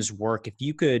men's work, if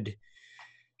you could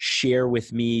share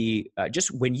with me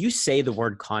just when you say the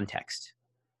word context,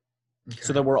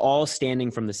 so that we're all standing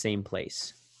from the same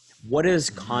place, what does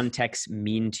context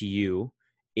mean to you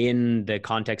in the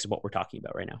context of what we're talking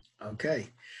about right now? Okay.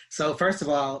 So first of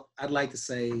all, I'd like to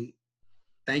say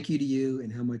thank you to you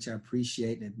and how much I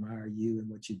appreciate and admire you and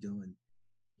what you're doing.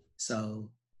 So,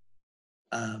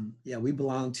 we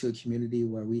belong to a community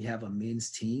where we have a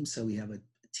men's team. So we have a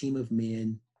team of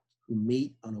men who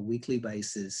meet on a weekly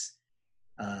basis.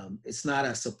 It's not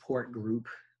a support group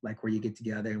like where you get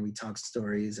together and we talk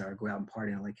stories or go out and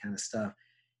party and all that kind of stuff.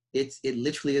 It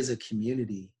literally is a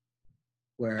community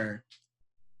where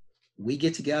we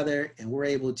get together and we're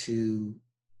able to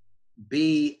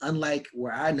be unlike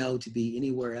where I know to be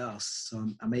anywhere else. So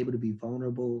I'm able to be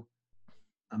vulnerable.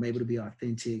 I'm able to be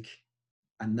authentic.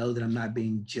 I know that I'm not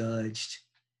being judged.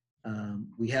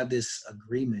 We have this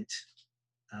agreement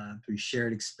through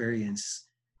shared experience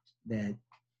that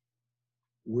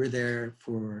we're there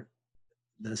for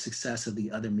the success of the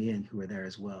other men who are there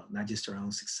as well, not just our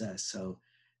own success. So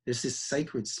there's this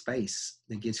sacred space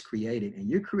that gets created, and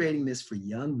you're creating this for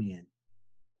young men,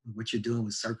 what you're doing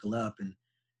with Circle Up. And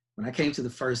when I came to the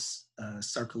first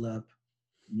Circle Up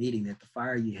meeting at the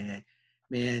fire you had,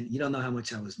 man, you don't know how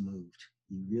much I was moved.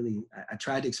 You really, I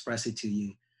tried to express it to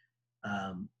you.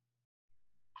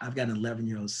 I've got an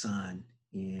 11-year-old son,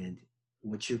 and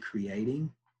what you're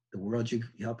creating, the world you're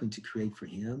helping to create for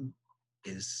him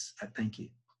I thank you.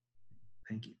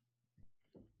 Thank you.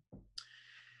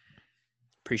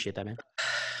 Appreciate that, man.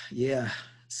 Yeah.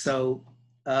 So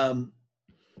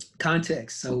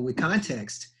context. So with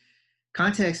context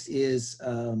is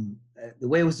the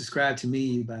way it was described to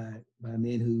me by a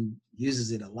man who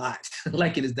uses it a lot,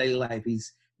 like in his daily life.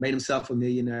 He's made himself a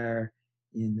millionaire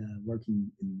in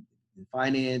working in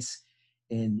finance,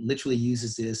 and literally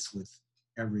uses this with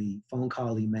every phone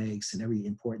call he makes and every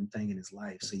important thing in his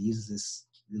life. So he uses this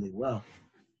really well.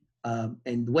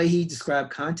 And the way he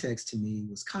described context to me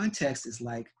was context is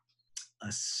like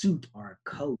a suit or a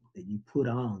coat that you put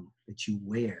on, that you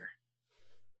wear,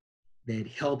 that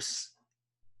helps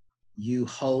you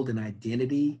hold an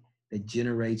identity that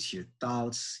generates your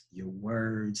thoughts, your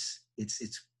words. It's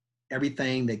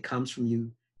everything that comes from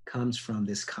you comes from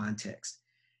this context.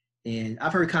 And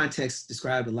I've heard context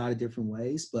described a lot of different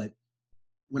ways, but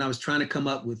when I was trying to come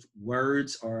up with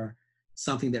words or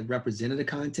something that represented a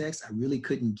context, I really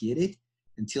couldn't get it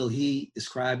until he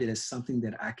described it as something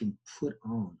that I can put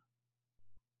on,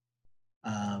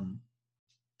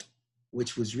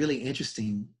 which was really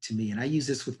interesting to me. And I use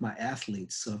this with my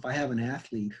athletes. So if I have an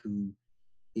athlete who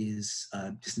is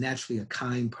just naturally a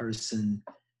kind person,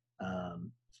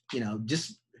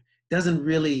 just doesn't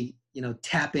really,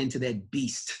 tap into that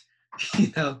beast,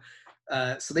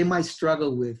 so they might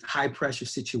struggle with high pressure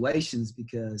situations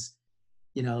because,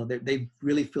 they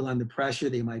really feel under pressure.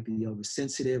 They might be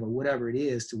oversensitive or whatever it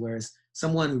is, to whereas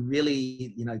someone who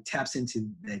really, taps into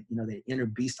that, that inner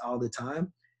beast all the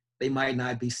time, they might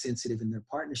not be sensitive in their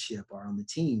partnership or on the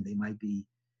team. They might be,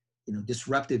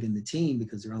 disruptive in the team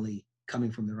because they're only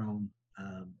coming from their own,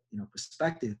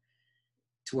 perspective.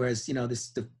 To whereas, this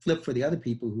the flip for the other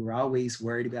people who are always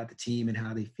worried about the team and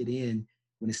how they fit in.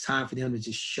 When it's time for them to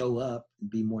just show up and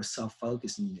be more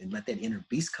self-focused and let that inner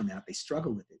beast come out, they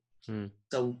struggle with it.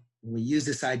 So when we use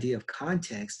this idea of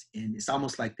context, and it's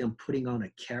almost like them putting on a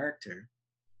character,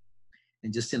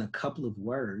 and just in a couple of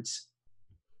words,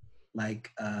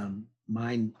 like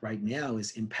mine right now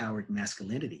is empowered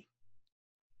masculinity,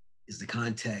 is the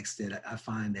context that I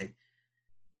find that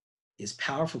is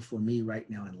powerful for me right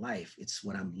now in life. It's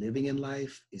what I'm living in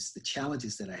life. It's the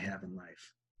challenges that I have in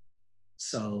life.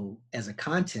 So as a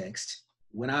context,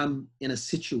 when I'm in a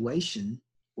situation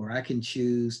where I can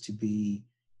choose to be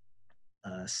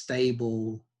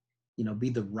stable, be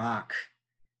the rock,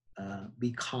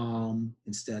 be calm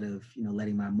instead of,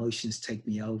 letting my emotions take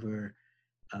me over,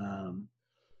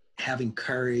 having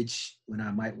courage when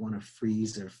I might want to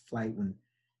freeze or fight, when,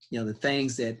 the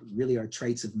things that really are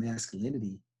traits of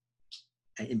masculinity,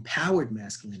 empowered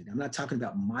masculinity. I'm not talking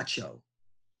about macho.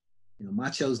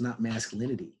 Macho is not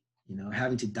masculinity.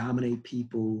 Having to dominate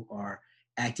people or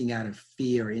acting out of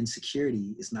fear or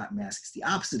insecurity is not it's the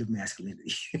opposite of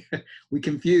masculinity. We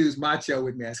confuse macho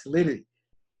with masculinity.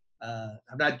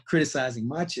 I'm not criticizing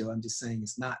macho. I'm just saying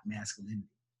it's not masculinity.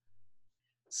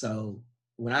 So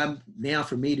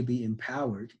for me to be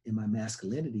empowered in my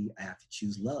masculinity, I have to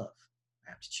choose love. I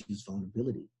have to choose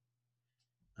vulnerability.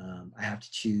 I have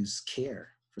to choose care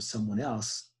for someone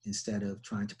else instead of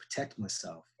trying to protect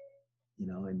myself,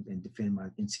 and defend my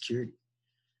insecurity.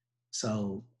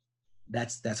 So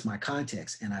that's my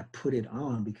context. And I put it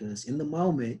on because in the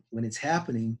moment when it's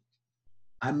happening,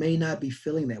 I may not be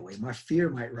feeling that way. My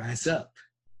fear might rise up.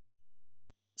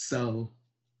 So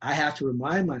I have to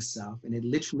remind myself, and it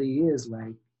literally is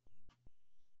like,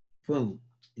 boom,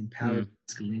 empowered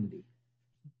masculinity.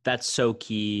 That's so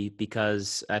key,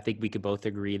 because I think we could both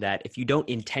agree that if you don't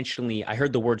intentionally, I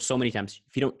heard the word so many times,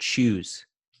 if you don't choose,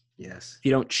 yes, if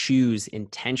you don't choose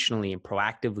intentionally and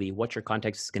proactively what your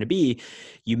context is going to be,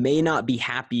 you may not be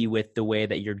happy with the way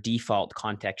that your default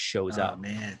context shows up. Oh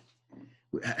man,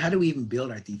 how do we even build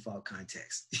our default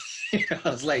context?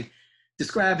 It's like,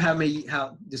 describe to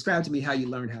me how you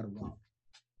learned how to walk.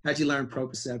 How'd you learn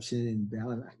proprioception and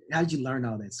balance? How'd you learn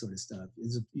all that sort of stuff?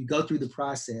 You go through the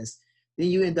process, then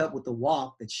you end up with a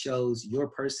walk that shows your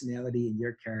personality and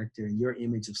your character and your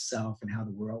image of self and how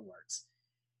the world works.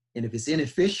 And if it's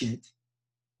inefficient,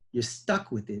 you're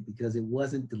stuck with it because it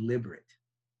wasn't deliberate,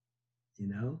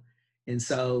 And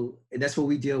so, and that's what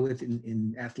we deal with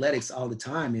in athletics all the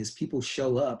time, is people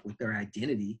show up with their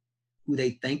identity, who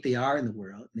they think they are in the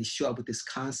world. And they show up with this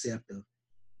concept of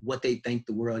what they think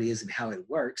the world is and how it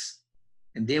works.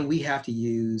 And then we have to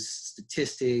use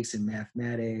statistics and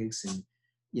mathematics and,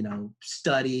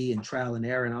 study and trial and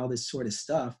error and all this sort of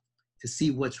stuff to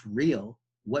see what's real,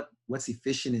 what's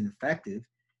efficient and effective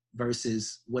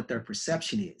versus what their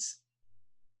perception is.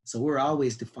 So we're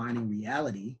always defining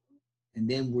reality, and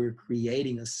then we're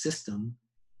creating a system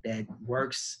that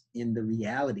works in the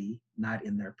reality, not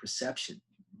in their perception.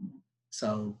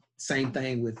 So same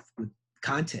thing with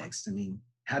context. I mean,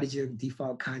 how did your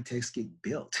default context get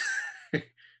built?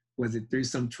 Was it through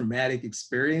some traumatic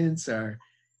experience, or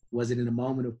was it in a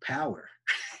moment of power?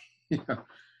 And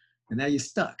now you're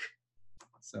stuck.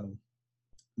 So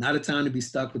not a time to be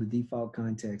stuck with a default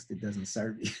context that doesn't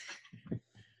serve you.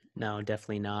 No,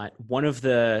 definitely not. One of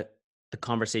the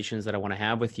conversations that I want to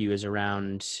have with you is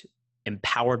around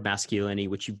empowered masculinity,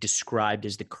 which you've described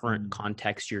as the current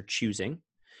context you're choosing.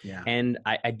 Yeah. And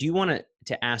I do want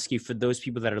to ask you, for those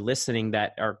people that are listening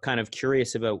that are kind of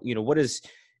curious about, what does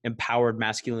empowered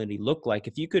masculinity look like?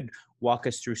 If you could walk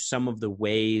us through some of the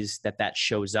ways that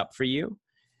shows up for you,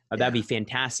 that'd be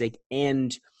fantastic.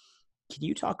 And can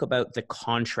you talk about the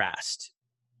contrast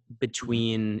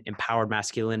between empowered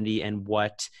masculinity and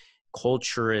what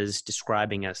culture is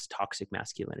describing as toxic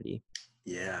masculinity?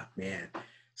 Yeah, man.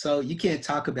 So you can't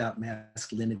talk about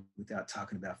masculinity without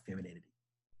talking about femininity.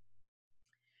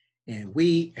 And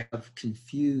we have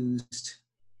confused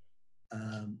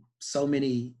so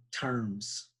many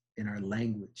terms in our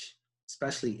language,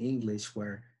 especially English,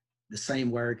 where the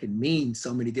same word can mean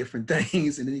so many different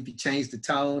things. And then if you change the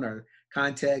tone or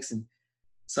context, and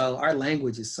so our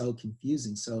language is so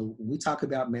confusing. So when we talk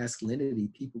about masculinity,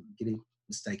 people get it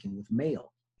mistaken with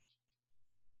male.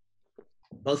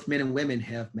 Both men and women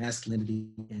have masculinity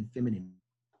and femininity.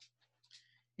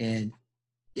 And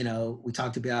we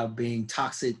talked about being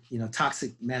toxic,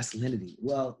 toxic masculinity.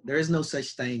 Well, there is no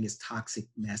such thing as toxic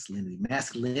masculinity.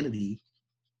 Masculinity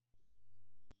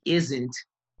isn't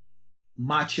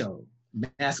macho.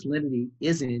 Masculinity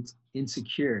isn't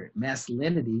insecure.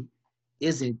 Masculinity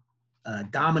isn't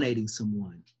dominating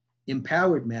someone.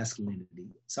 Empowered masculinity.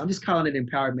 So I'm just calling it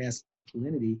empowered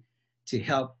masculinity to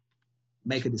help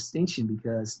make a distinction,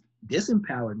 because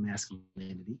disempowered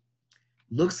masculinity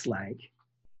looks like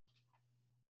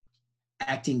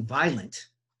acting violent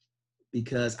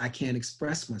because I can't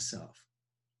express myself.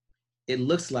 It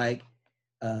looks like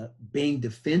being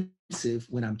defensive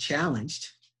when I'm challenged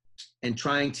and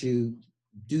trying to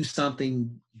do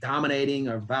something dominating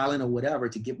or violent or whatever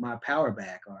to get my power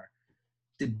back, or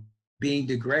being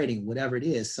degrading, whatever it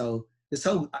is. So this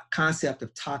whole concept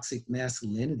of toxic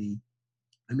masculinity,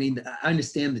 I mean, I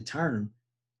understand the term,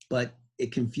 but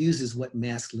it confuses what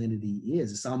masculinity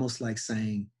is. It's almost like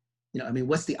saying,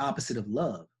 what's the opposite of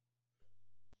love?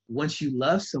 Once you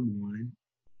love someone,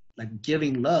 like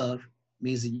giving love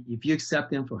means that if you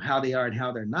accept them for how they are and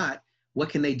how they're not, what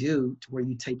can they do to where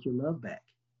you take your love back?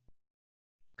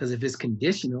 Because if it's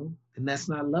conditional, then that's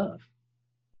not love.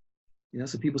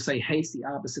 So people say hate's the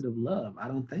opposite of love. I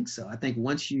don't think so. I think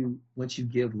once you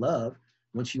give love,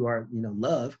 once you are,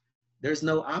 love, there's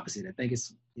no opposite. I think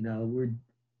it's,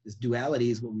 this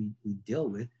duality is what we deal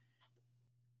with.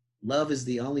 Love is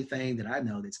the only thing that I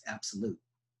know that's absolute,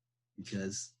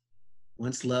 because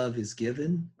once love is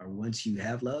given, or once you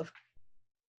have love,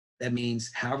 that means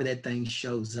however that thing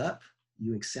shows up,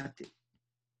 you accept it.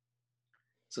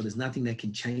 So there's nothing that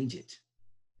can change it.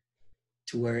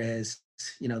 To whereas,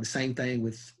 the same thing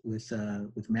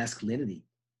with masculinity.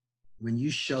 When you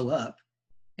show up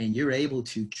and you're able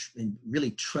to and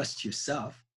really trust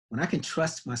yourself, when I can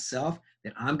trust myself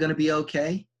that I'm going to be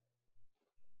okay,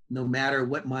 no matter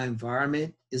what my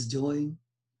environment is doing,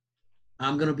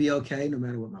 I'm going to be okay, no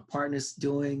matter what my partner's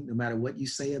doing, no matter what you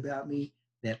say about me,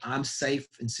 that I'm safe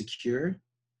and secure,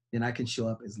 then I can show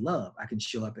up as love. I can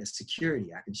show up as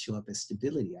security. I can show up as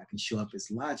stability. I can show up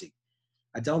as logic.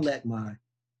 I don't let my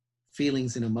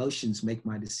feelings and emotions make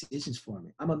my decisions for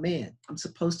me. I'm a man. I'm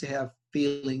supposed to have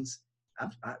feelings. I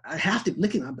have to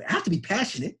I have to be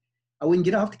passionate. I wouldn't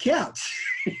get off the couch.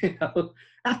 I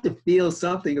have to feel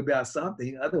something about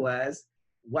something. Otherwise,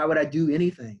 why would I do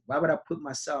anything? Why would I put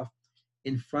myself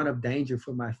in front of danger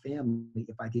for my family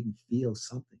if I didn't feel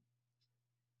something?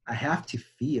 I have to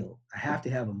feel. I have to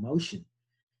have emotion.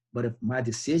 But if my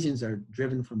decisions are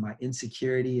driven from my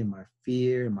insecurity and my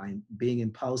fear and my being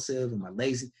impulsive and my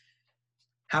lazy,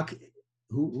 I'm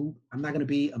not going to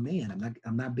be a man.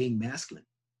 I'm not being masculine.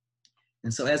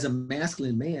 And so as a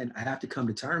masculine man, I have to come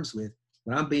to terms with,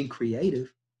 when I'm being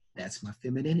creative, that's my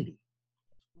femininity.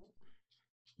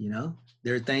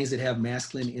 There are things that have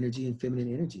masculine energy and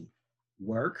feminine energy.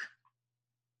 Work,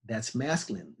 that's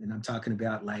masculine. And I'm talking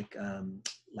about like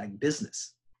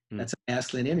business. That's a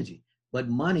masculine energy. But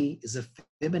money is a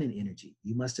feminine energy.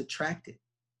 You must attract it.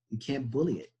 You can't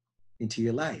bully it into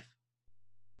your life.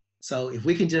 So if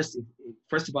we can just,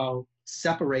 first of all,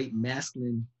 separate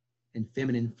masculine and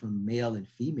feminine from male and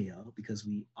female, because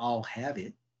we all have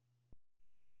it.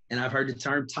 And I've heard the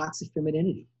term toxic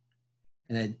femininity.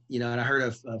 And I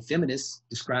heard a feminist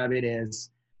describe it as,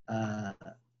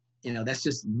 that's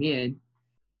just men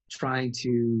trying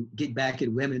to get back at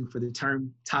women for the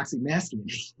term toxic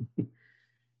masculinity.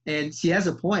 And she has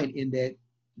a point in that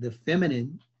the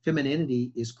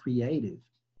femininity is creative.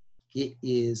 It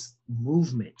is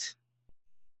movement.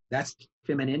 That's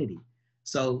femininity.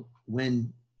 So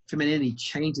when femininity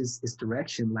changes its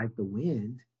direction like the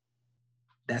wind,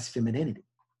 that's femininity.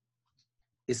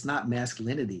 It's not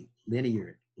masculinity,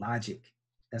 linear, logic.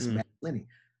 That's masculinity.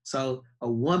 So a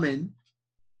woman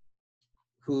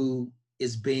who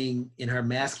is being in her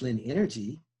masculine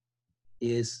energy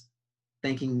is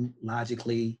thinking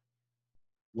logically,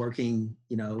 working,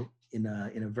 in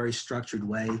a very structured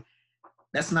way.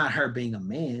 That's not her being a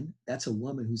man. That's a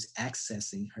woman who's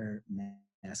accessing her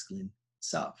masculine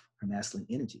self, her masculine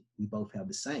energy. We both have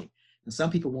the same. And some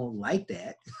people won't like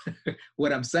that,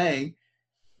 what I'm saying,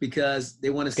 because they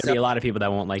want to. There's gonna be a lot of people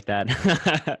that won't like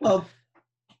that. Well,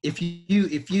 if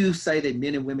you say that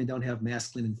men and women don't have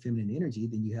masculine and feminine energy,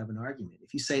 then you have an argument.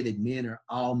 If you say that men are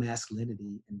all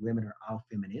masculinity and women are all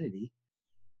femininity,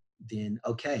 then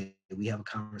okay, we have a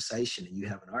conversation and you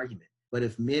have an argument. But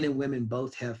if men and women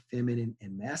both have feminine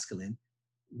and masculine,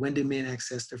 when do men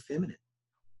access their feminine?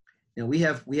 We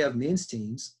have men's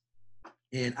teams,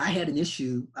 and I had an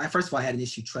issue. First of all, I had an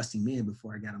issue trusting men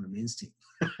before I got on the men's team.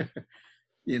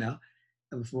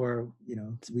 Before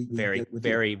very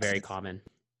common.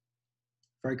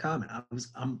 Very common.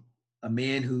 I'm a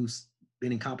man who's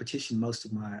been in competition most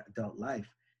of my adult life,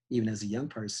 even as a young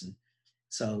person.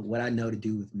 So what I know to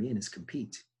do with men is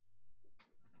compete.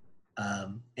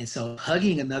 And so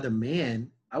hugging another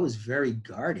man, I was very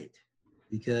guarded,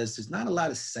 because there's not a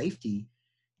lot of safety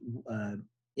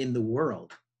in the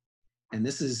world. And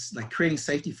this is like creating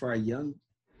safety for our young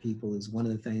people is one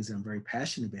of the things that I'm very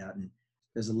passionate about. And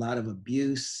there's a lot of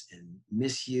abuse and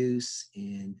misuse,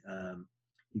 and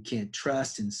you can't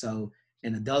trust. And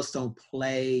adults don't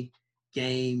play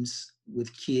games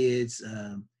with kids.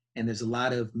 And there's a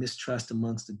lot of mistrust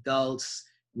amongst adults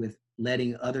with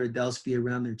letting other adults be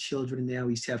around their children. Now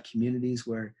we used to have communities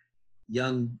where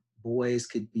young boys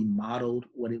could be modeled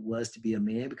what it was to be a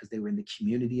man, because they were in the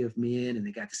community of men and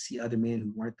they got to see other men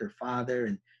who weren't their father,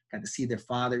 and got to see their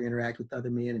father interact with other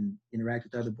men and interact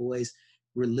with other boys.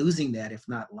 We're losing that, if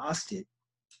not lost it.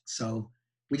 So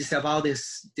we just have all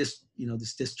this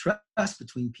distrust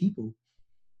between people.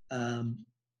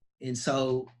 And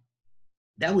so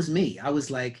that was me. I was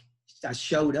like, I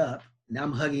showed up. Now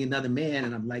I'm hugging another man,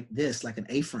 and I'm like this, like an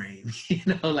A-frame.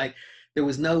 Like there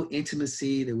was no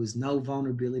intimacy, there was no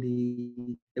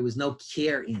vulnerability, there was no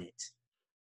care in it.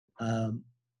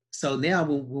 So now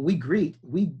when we greet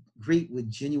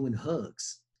with genuine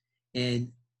hugs.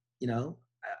 And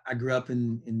I grew up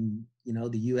in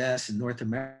the U.S. and North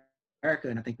America,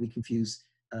 and I think we confuse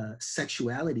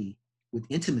sexuality with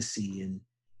intimacy.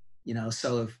 And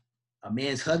so if a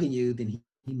man's hugging you, then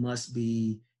he must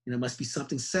be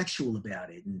something sexual about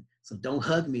it. And so don't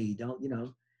hug me, don't.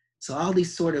 So all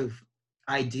these sort of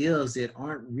ideals that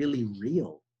aren't really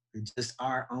real. They're just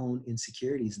our own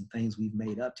insecurities and things we've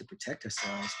made up to protect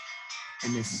ourselves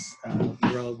in this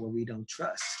world where we don't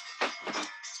trust.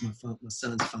 It's my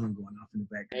son's phone going off in the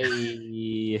background.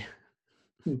 Hey.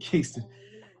 In Kingston.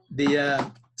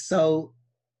 So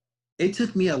it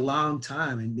took me a long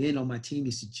time, and men on my team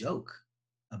used to joke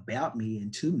about me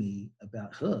and to me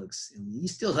about hugs. And you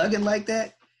still hugging like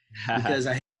that? Because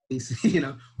I have these,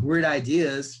 weird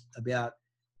ideas about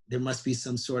there must be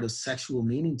some sort of sexual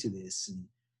meaning to this and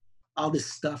all this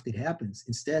stuff that happens,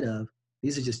 instead of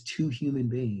these are just two human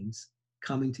beings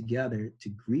coming together to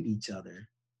greet each other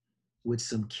with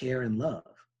some care and love.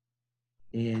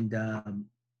 And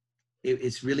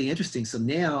it's really interesting. So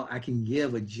now I can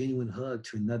give a genuine hug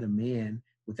to another man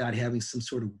without having some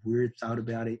sort of weird thought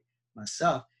about it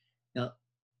myself. Now,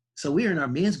 so we're in our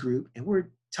men's group, and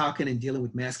we're talking and dealing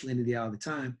with masculinity all the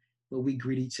time, but we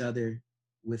greet each other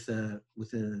with a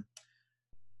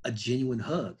genuine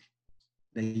hug.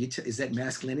 Now, is that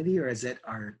masculinity, or is that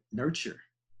our nurture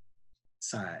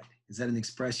side? Is that an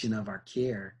expression of our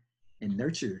care and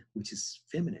nurture, which is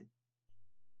feminine?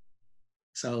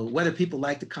 So whether people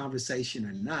like the conversation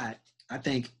or not, I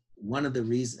think one of the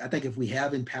reasons, I think if we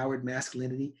have empowered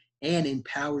masculinity and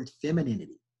empowered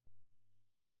femininity,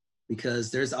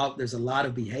 because there's a lot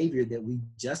of behavior that we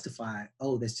justify.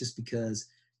 Oh, that's just because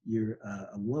you're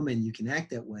a woman, you can act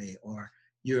that way, or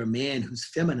you're a man who's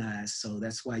feminized, so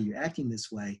that's why you're acting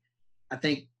this way. I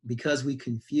think because we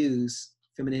confuse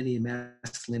femininity and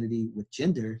masculinity with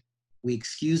gender, we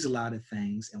excuse a lot of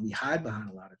things, and we hide behind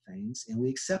a lot of things, and we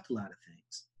accept a lot of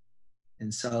things.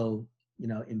 And so,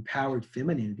 empowered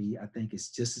femininity, I think, is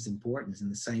just as important, as in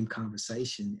the same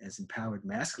conversation as empowered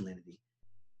masculinity.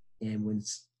 And when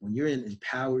you're in an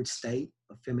empowered state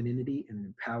of femininity and an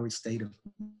empowered state of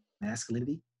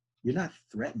masculinity, you're not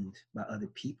threatened by other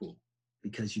people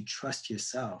because you trust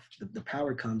yourself. The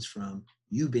power comes from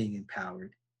you being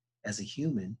empowered as a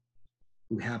human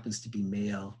who happens to be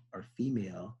male or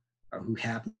female, or who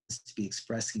happens to be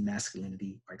expressing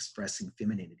masculinity or expressing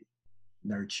femininity,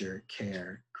 nurture,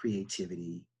 care,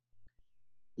 creativity,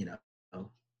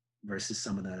 versus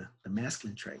some of the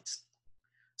masculine traits.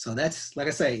 So that's, like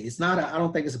I say, I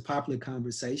don't think it's a popular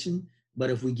conversation, but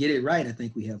if we get it right, I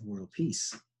think we have world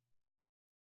peace.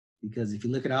 Because if you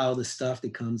look at all the stuff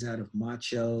that comes out of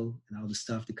macho and all the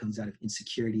stuff that comes out of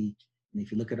insecurity, and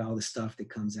if you look at all the stuff that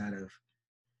comes out of,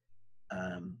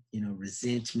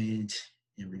 resentment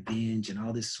and revenge and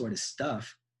all this sort of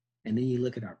stuff, and then you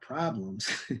look at our problems,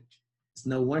 it's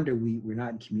no wonder we're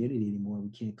not in community anymore.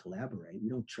 We can't collaborate. We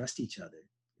don't trust each other,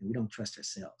 and we don't trust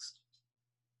ourselves.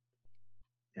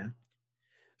 Yeah.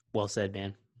 Well said,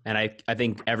 man. And I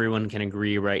think everyone can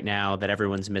agree right now that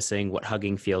everyone's missing what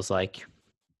hugging feels like,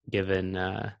 given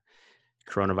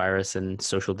coronavirus and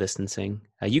social distancing.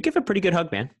 You give a pretty good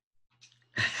hug, man.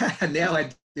 Now I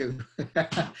do.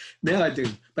 Now I do.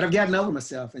 But I've gotten over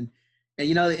myself. And I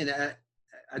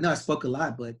know I spoke a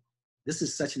lot, but this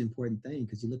is such an important thing,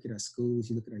 because you look at our schools,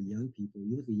 you look at our young people,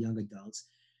 you look at young adults,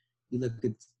 you look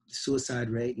at suicide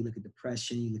rate, you look at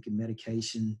depression, you look at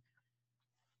medication.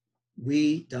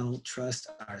 We don't trust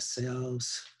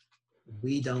ourselves.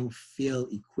 We don't feel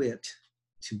equipped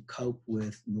to cope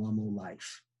with normal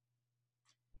life.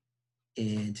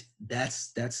 And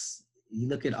that's you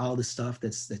look at all the stuff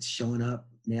that's showing up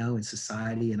now in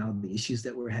society, and all the issues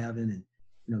that we're having,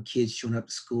 and kids showing up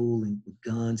to school and with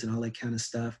guns and all that kind of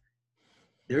stuff.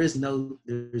 There's no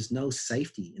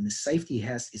safety, and the safety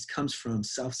comes from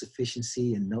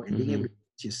self-sufficiency and being able to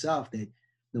teach yourself that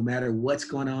no matter what's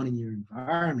going on in your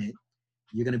environment,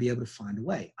 you're going to be able to find a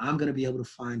way. I'm going to be able to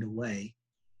find a way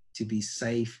to be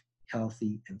safe,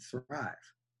 healthy, and thrive.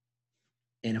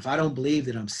 And if I don't believe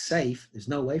that I'm safe, there's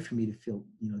no way for me to feel,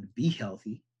 to be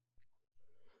healthy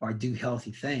or do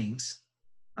healthy things.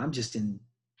 I'm just in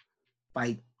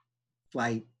fight,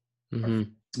 flight, or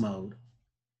mode.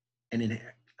 And then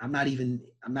I'm not even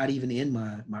in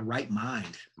my right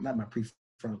mind. I'm not my prefrontal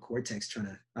prefrontal cortex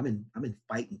I'm in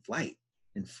fight and flight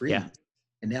and Yeah. freeze.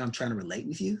 And now I'm trying to relate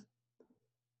with you.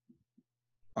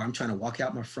 Or I'm trying to walk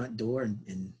out my front door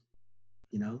and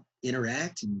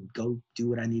interact and go do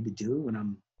what I need to do when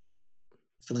I'm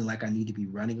feeling like I need to be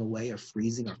running away or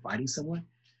freezing or fighting someone.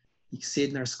 You can see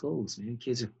it in our schools, man.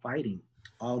 Kids are fighting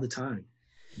all the time.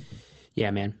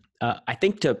 Yeah, man. I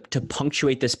think to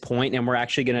punctuate this point, and we're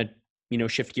actually going to,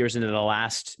 shift gears into the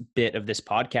last bit of this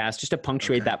podcast, just to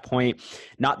punctuate that point,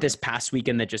 not this past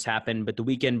weekend that just happened, but the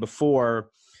weekend before,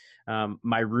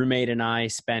 my roommate and I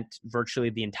spent virtually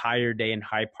the entire day in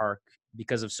High Park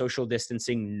because of social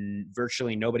distancing.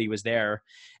 Virtually nobody was there.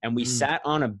 And we sat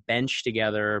on a bench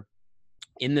together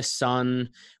in the sun.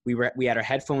 We had our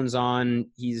headphones on.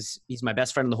 He's my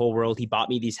best friend in the whole world. He bought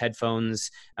me these headphones.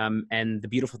 And the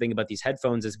beautiful thing about these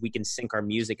headphones is we can sync our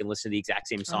music and listen to the exact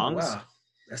same songs. Oh, wow.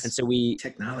 That's and so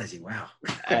technology. Wow.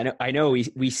 I know we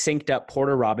synced up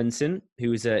Porter Robinson,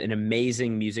 who's an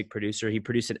amazing music producer. He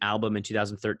produced an album in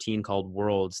 2013 called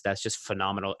Worlds. That's just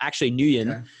phenomenal. Actually,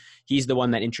 Nguyen, he's the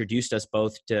one that introduced us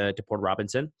both to Porter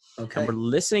Robinson. Okay. And we're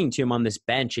listening to him on this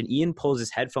bench, and Ian pulls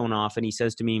his headphone off and he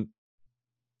says to me,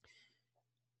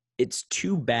 "It's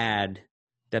too bad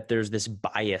that there's this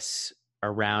bias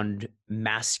around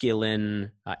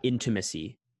masculine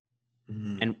intimacy."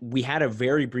 And we had a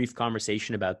very brief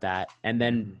conversation about that. And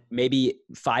then maybe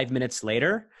 5 minutes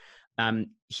later,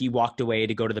 he walked away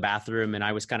to go to the bathroom, and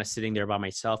I was kind of sitting there by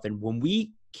myself. And when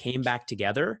we came back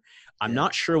together, I'm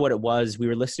not sure what it was. We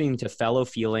were listening to Fellow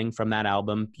Feeling from that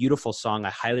album. Beautiful song. I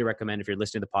highly recommend, if you're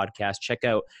listening to the podcast, check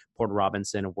out Porter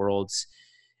Robinson, Worlds.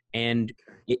 And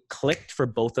it clicked for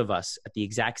both of us at the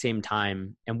exact same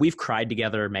time. And we've cried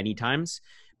together many times,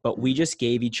 but we just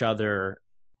gave each other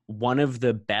one of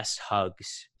the best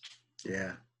hugs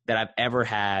that I've ever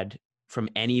had from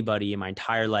anybody in my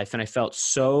entire life. And I felt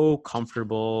so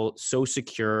comfortable, so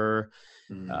secure,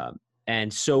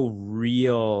 and so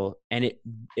real. And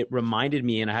it reminded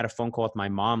me, and I had a phone call with my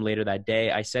mom later that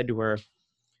day. I said to her,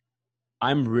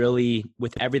 I'm really,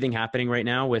 with everything happening right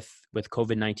now with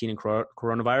COVID-19 and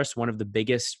coronavirus, one of the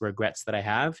biggest regrets that I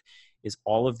have is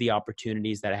all of the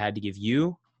opportunities that I had to give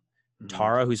you,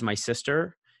 Tara, who's my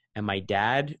sister, and my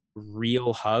dad,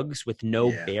 real hugs with no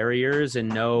barriers and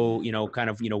no,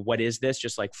 what is this?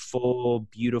 Just like full,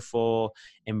 beautiful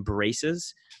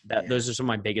embraces. Those are some of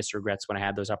my biggest regrets when I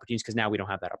had those opportunities, because now we don't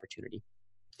have that opportunity.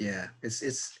 Yeah,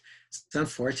 it's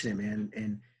unfortunate, man.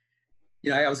 And,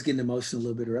 I was getting emotional a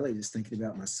little bit earlier just thinking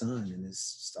about my son, and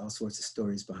there's just all sorts of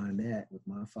stories behind that with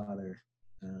my father.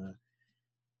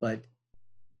 But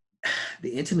the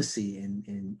intimacy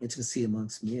and intimacy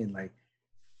amongst men, like,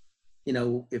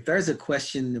 if there's a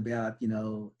question about,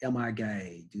 am I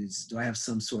gay? Do I have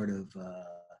some sort of,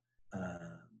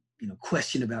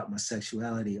 question about my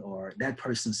sexuality or that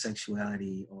person's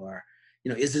sexuality, or,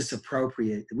 is this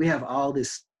appropriate? We have all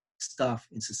this stuff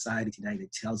in society today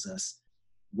that tells us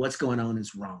what's going on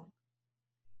is wrong.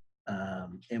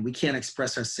 And we can't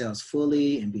express ourselves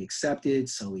fully and be accepted.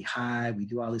 So we hide, we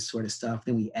do all this sort of stuff.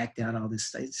 Then we act out all this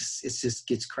stuff. It just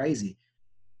gets crazy.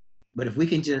 But if we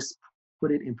can just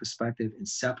put it in perspective and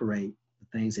separate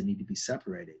the things that need to be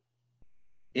separated.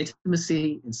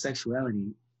 Intimacy and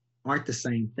sexuality aren't the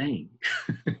same thing.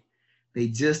 They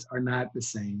just are not the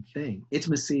same thing.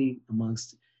 Intimacy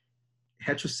amongst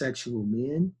heterosexual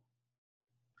men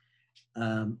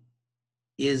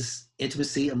is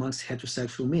intimacy amongst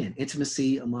heterosexual men.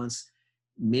 Intimacy amongst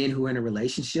men who are in a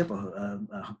relationship,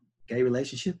 a gay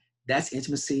relationship, that's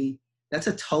intimacy. That's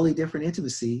a totally different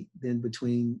intimacy than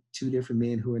between two different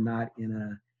men who are not in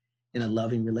a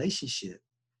loving relationship.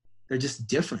 They're just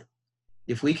different.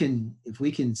 If we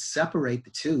can separate the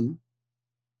two,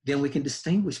 then we can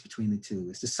distinguish between the two.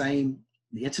 It's the same,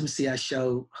 the intimacy I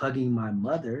show hugging my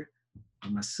mother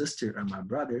or my sister or my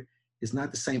brother is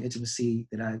not the same intimacy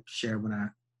that I share when I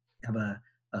have a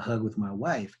hug with my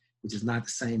wife, which is not the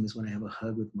same as when I have a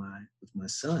hug with my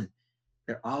son.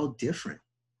 They're all different.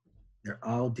 They're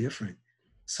all different.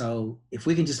 So if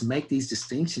we can just make these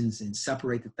distinctions and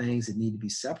separate the things that need to be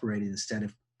separated instead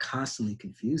of constantly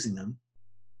confusing them.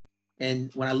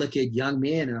 And when I look at young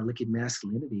men and I look at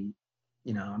masculinity,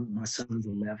 my son's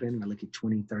 11, and I look at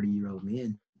 20, 30-year-old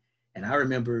men, and I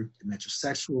remember the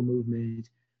metrosexual movement.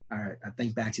 I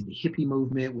think back to the hippie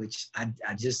movement, which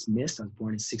I just missed. I was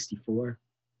born in 1964.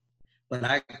 But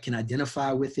I can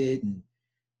identify with it.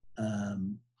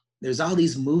 And there's all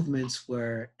these movements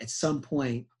where at some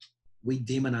point we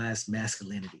demonize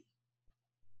masculinity.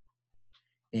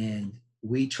 And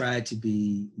we tried to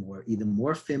be either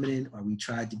more feminine, or we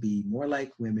tried to be more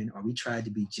like women, or we tried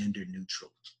to be gender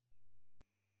neutral.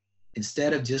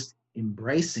 Instead of just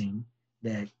embracing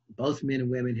that both men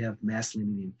and women have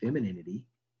masculinity and femininity.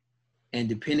 And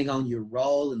depending on your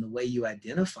role and the way you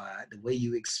identify, the way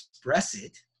you express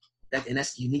it, and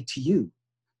that's unique to you,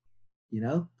 you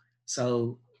know?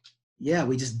 So yeah,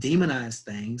 we just demonize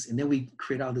things and then we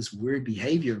create all this weird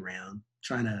behavior around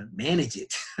trying to manage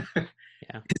it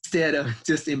Yeah. instead of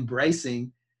just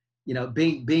embracing,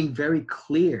 being very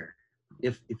clear.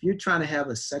 If you're trying to have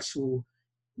a sexual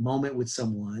moment with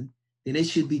someone, then it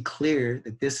should be clear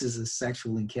that this is a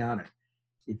sexual encounter.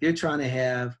 If you're trying to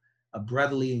have a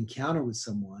brotherly encounter with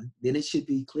someone, then it should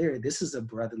be clear this is a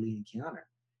brotherly encounter.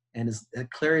 And as that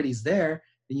clarity is there,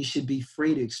 then you should be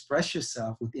free to express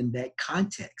yourself within that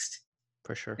context.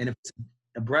 For sure. And if it's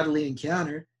a brotherly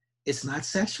encounter, it's not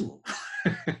sexual.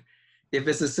 If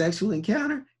it's a sexual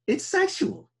encounter, it's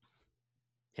sexual.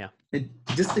 Yeah. And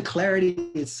just the clarity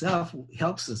itself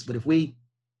helps us. But if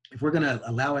we're going to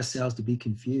allow ourselves to be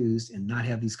confused and not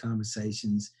have these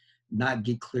conversations, not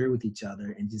get clear with each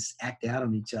other and just act out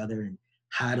on each other and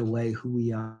hide away who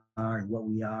we are and what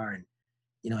we are and,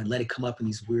 and let it come up in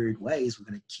these weird ways, we're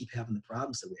going to keep having the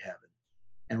problems that we're having.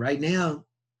 And right now,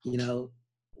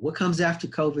 what comes after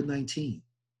COVID-19?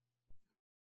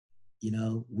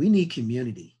 We need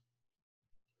community.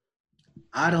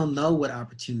 I don't know what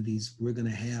opportunities we're going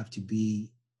to have to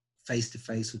be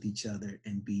face-to-face with each other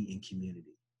and be in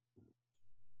community.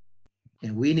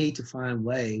 And we need to find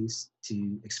ways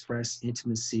to express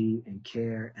intimacy and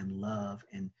care and love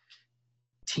and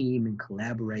team and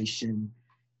collaboration,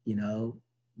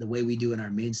 the way we do in our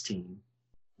men's team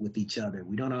with each other.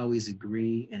 We don't always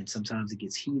agree, and sometimes it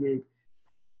gets heated,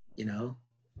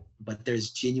 but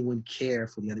there's genuine care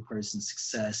for the other person's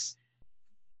success.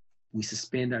 We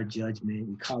suspend our judgment.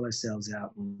 We call ourselves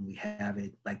out when we have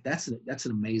it. Like that's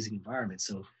an amazing environment.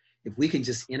 So if we can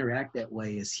just interact that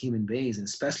way as human beings, and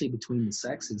especially between the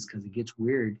sexes, because it gets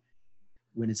weird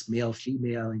when it's male,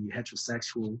 female, and you're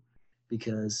heterosexual,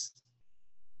 because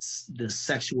the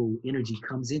sexual energy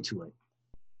comes into it.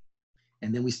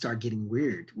 And then we start getting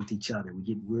weird with each other. We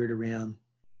get weird around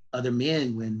other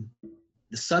men when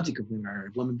the subject of when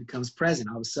our woman becomes present.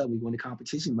 All of a sudden we go into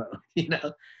competition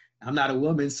mode, I'm not a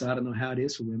woman, so I don't know how it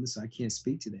is for women, so I can't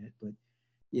speak to that. But,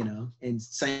 and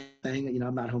same thing,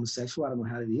 I'm not homosexual. I don't know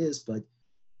how it is, but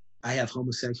I have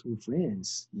homosexual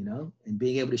friends, and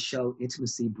being able to show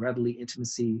intimacy, brotherly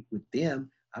intimacy with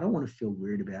them, I don't want to feel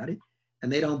weird about it.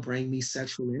 And they don't bring me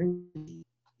sexual energy,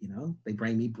 they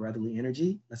bring me brotherly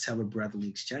energy. Let's have a brotherly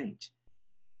exchange,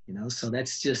 so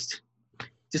that's just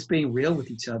being real with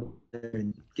each other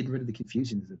and getting rid of the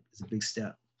confusion is a big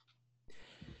step.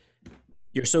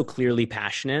 You're so clearly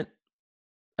passionate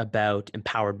about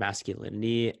empowered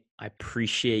masculinity. I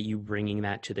appreciate you bringing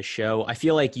that to the show. I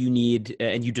feel like you need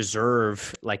and you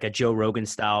deserve like a Joe Rogan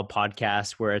style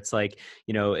podcast where it's like,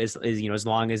 as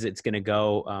long as it's going to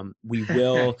go, we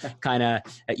will kind of,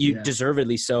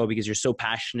 deservedly so, because you're so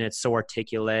passionate, so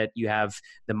articulate, you have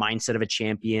the mindset of a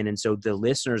champion. And so the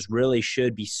listeners really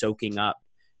should be soaking up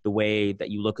the way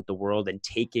that you look at the world and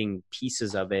taking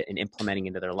pieces of it and implementing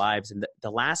into their lives. And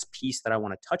the last piece that I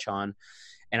want to touch on,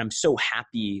 and I'm so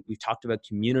happy, we've talked about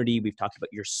community, we've talked about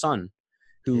your son,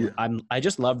 who I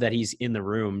just love that he's in the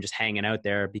room just hanging out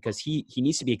there, because he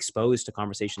needs to be exposed to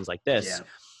conversations like this. Yeah.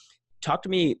 Talk to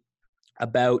me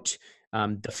about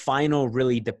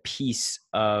the piece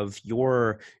of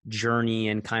your journey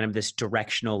and kind of this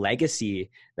directional legacy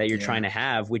that you're trying to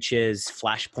have, which is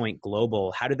Flashpoint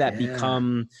Global. How did that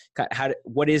become?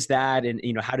 What is that? And,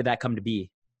 how did that come to be?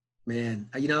 Man,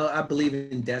 I believe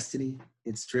in destiny.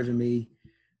 It's driven me.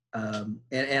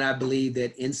 And I believe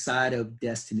that inside of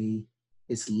destiny,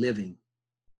 it's living.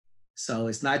 So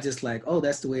it's not just like, oh,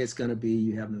 that's the way it's going to be.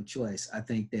 You have no choice. I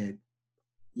think that,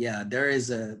 there is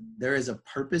a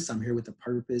purpose. I'm here with a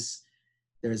purpose.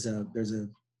 There's a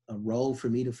role for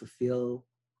me to fulfill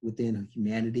within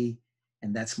humanity,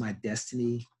 and that's my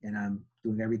destiny. And I'm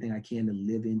doing everything I can to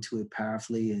live into it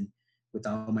powerfully, and with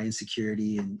all my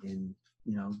insecurity and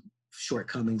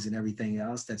shortcomings and everything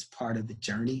else. That's part of the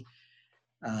journey.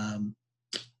 And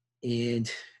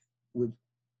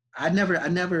I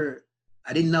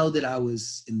didn't know that I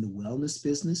was in the wellness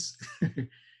business.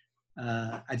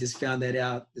 I just found that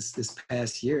out this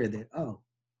past year that,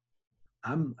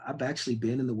 I've actually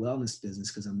been in the wellness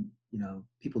business because I'm,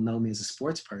 people know me as a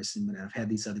sports person, but I've had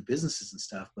these other businesses and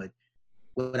stuff. But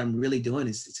what I'm really doing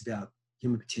is it's about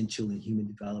human potential and human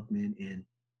development and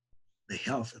the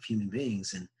health of human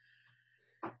beings. And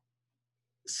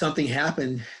something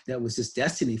happened that was just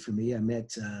destiny for me. I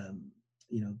met,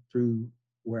 through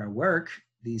where I work,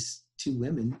 these two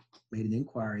women made an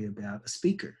inquiry about a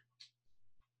speaker.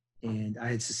 And I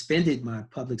had suspended my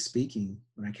public speaking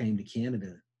when I came to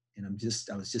Canada and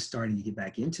I was just starting to get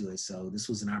back into it. So this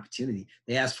was an opportunity.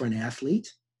 They asked for an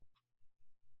athlete,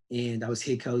 and I was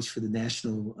head coach for the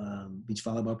national beach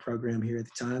volleyball program here at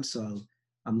the time. So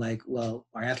I'm like, well,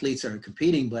 our athletes are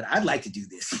competing, but I'd like to do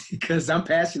this because I'm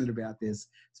passionate about this,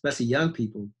 especially young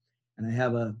people. And I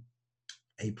have a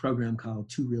program called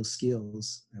Two Real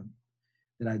Skills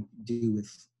that I do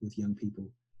with young people.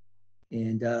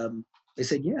 And they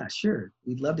said, yeah, sure.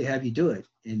 We'd love to have you do it.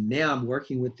 And now I'm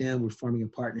working with them. We're forming a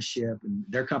partnership, and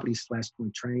their company's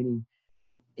Flashpoint Training.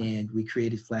 And we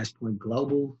created Flashpoint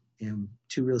Global, and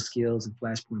Two Real Skills and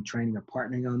Flashpoint Training are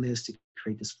partnering on this to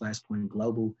create this Flashpoint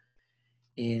Global.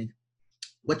 And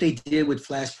what they did with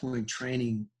Flashpoint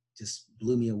Training just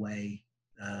blew me away.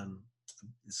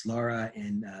 It's Laura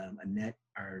and Annette,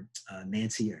 or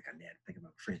Nancy, or Annette, I think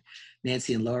about my friend.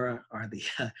 Nancy and Laura are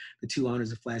the two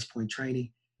owners of Flashpoint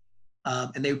Training.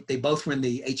 And they both were in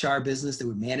the HR business. They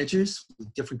were managers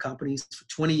with different companies for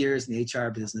 20 years in the HR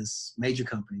business, major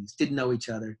companies, didn't know each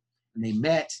other. And they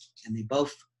met, and they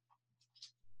both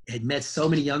had met so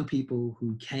many young people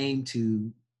who came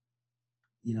to,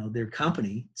 their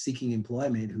company seeking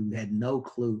employment, who had no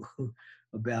clue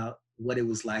about what it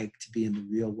was like to be in the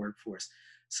real workforce.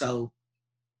 So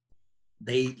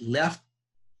they left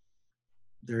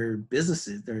their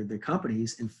businesses, their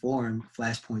companies, and formed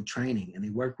Flashpoint Training. And they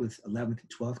work with 11th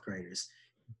and 12th graders.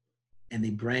 And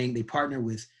they partner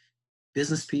with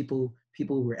business people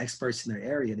who are experts in their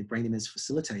area. They bring them as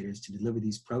facilitators to deliver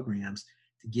these programs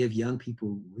to give young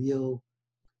people real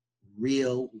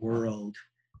world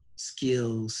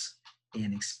skills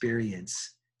and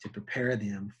experience to prepare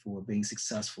them for being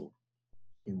successful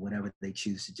in whatever they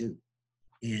choose to do.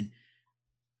 And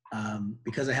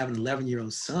because I have an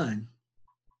 11-year-old son,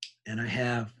 and I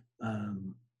have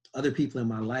other people in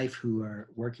my life who are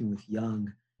working with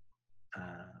young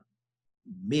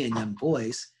men, young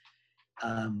boys,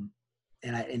 and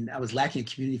I was lacking a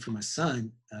community for my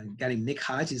son. A guy named Nick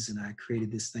Hodges and I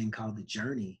created this thing called The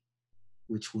Journey,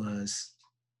 which was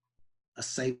a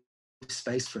safe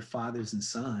space for fathers and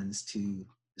sons to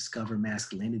discover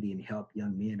masculinity and help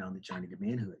young men on the journey to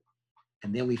manhood.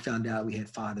 And then we found out we had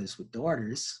fathers with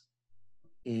daughters,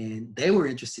 and they were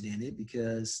interested in it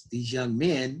because these young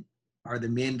men are the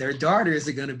men their daughters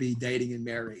are going to be dating and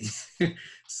marrying.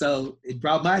 So it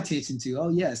brought my attention to, oh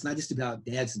yeah, it's not just about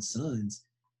dads and sons.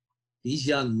 These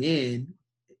young men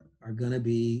are going to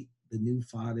be the new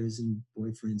fathers and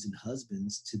boyfriends and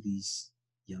husbands to these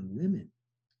young women.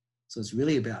 So it's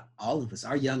really about all of us.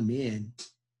 Our young men,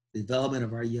 the development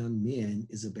of our young men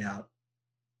is about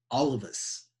all of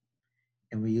us.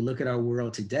 And when you look at our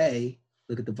world today,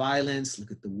 look at the violence,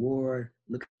 look at the war,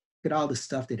 look at all the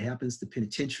stuff that happens, the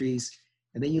penitentiaries,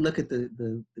 and then you look at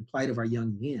the plight of our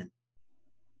young men,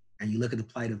 and you look at the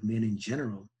plight of men in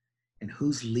general, and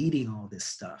who's leading all this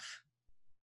stuff.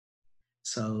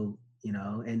 So,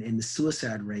 and the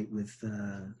suicide rate with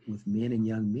men and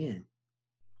young men.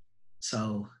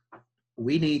 So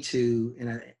we need to,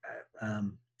 and I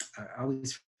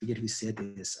always forget who said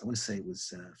this. I want to say it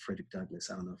was Frederick Douglass.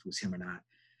 I don't know if it was him or not,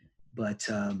 but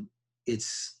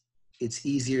it's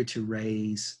easier to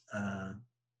raise an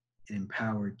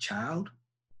empowered child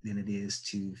than it is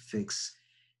to fix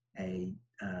a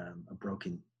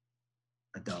broken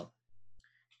adult.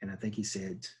 And I think he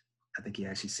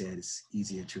actually said it's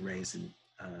easier to raise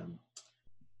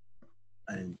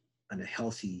a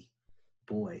healthy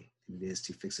boy than it is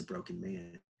to fix a broken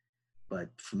man. But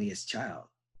for me, it's child,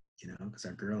 because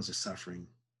our girls are suffering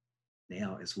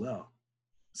now as well.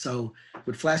 So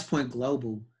with Flashpoint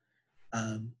Global,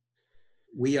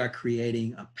 we are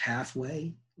creating a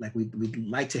pathway like we'd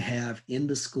like to have in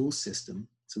the school system.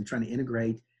 So we're trying to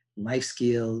integrate life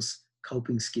skills,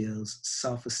 coping skills,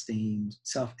 self-esteem,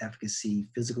 self-efficacy,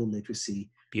 physical literacy.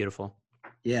 Beautiful.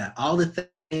 Yeah, all the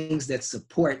things that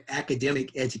support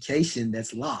academic education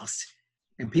that's lost.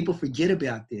 And people forget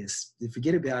about this. They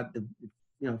forget about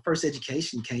first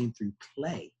education came through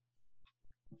play.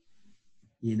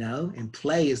 And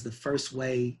play is the first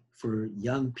way for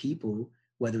young people,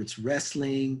 whether it's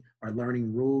wrestling or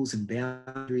learning rules and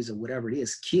boundaries or whatever it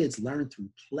is, kids learn through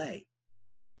play.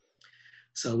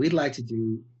 So we'd like to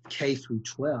do K through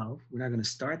 12. We're not going to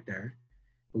start there,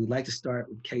 but we'd like to start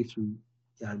with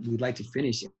we'd like to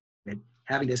finish it,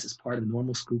 having this as part of the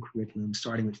normal school curriculum,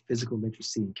 starting with physical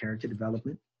literacy and character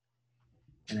development.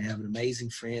 And I have an amazing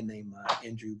friend named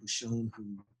Andrew Bouchon,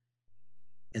 who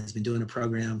has been doing a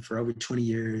program for over 20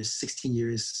 years, 16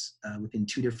 years within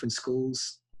 2 different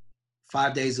schools,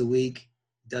 5 days a week,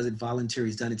 does it volunteer.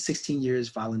 He's done it 16 years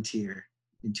volunteer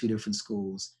in 2 different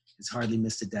schools. He's hardly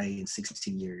missed a day in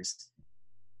 16 years.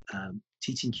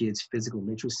 Teaching kids physical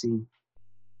literacy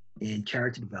and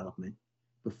character development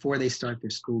before they start their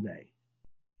school day.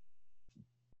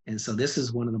 And so this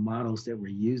is one of the models that we're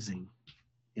using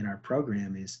in our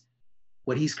program. Is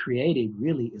what he's created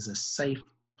really is a safe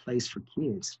place for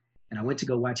kids. And I went to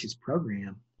go watch his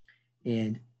program,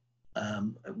 and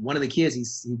one of the kids,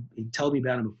 he told me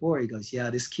about him before. He goes, yeah,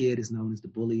 this kid is known as the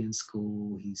bully in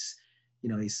school. He's, he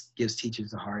gives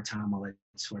teachers a hard time, all that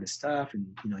sort of stuff. And,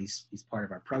 he's part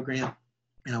of our program.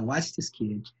 And I watched this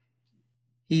kid.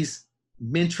 He's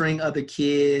mentoring other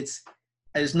kids.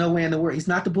 There's no way in the world. He's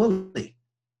not the bully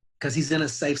because he's in a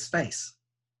safe space.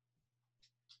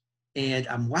 And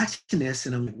I'm watching this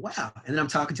and I'm like, wow. And then I'm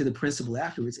talking to the principal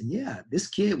afterwards. And yeah, this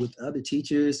kid with other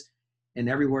teachers and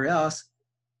everywhere else,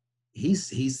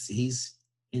 he's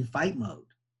in fight mode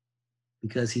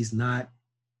because he's not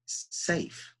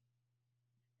safe.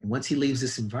 And once he leaves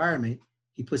this environment,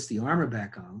 he puts the armor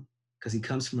back on because he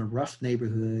comes from a rough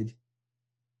neighborhood.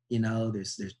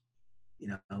 There's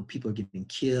people are getting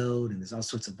killed and there's all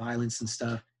sorts of violence and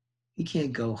stuff. He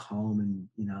can't go home and,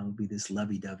 be this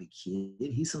lovey-dovey kid.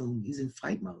 He's in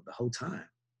fight mode the whole time.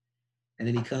 And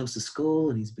then he comes to school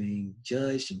and he's being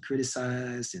judged and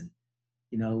criticized and,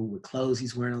 with clothes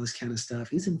he's wearing, all this kind of stuff.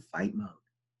 He's in fight mode.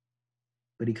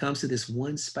 But he comes to this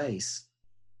one space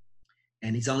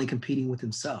and he's only competing with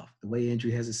himself. The way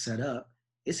Andrew has it set up,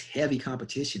 it's heavy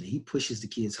competition. He pushes the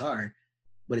kids hard,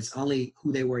 but it's only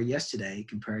who they were yesterday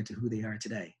compared to who they are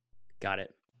today. Got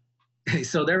it.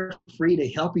 So they're free to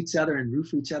help each other and root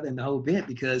for each other in the whole event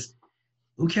because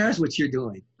who cares what you're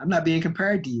doing? I'm not being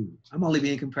compared to you. I'm only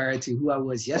being compared to who I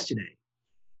was yesterday.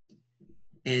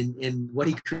 And what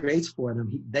he creates for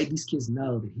them, these kids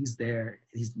know that he's there.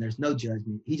 There's no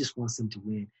judgment. He just wants them to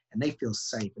win, and they feel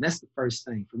safe. And that's the first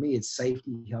thing. For me, it's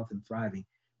safety, health, and thriving.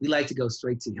 We like to go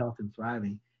straight to health and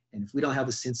thriving. And if we don't have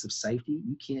a sense of safety,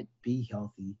 you can't be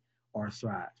healthy or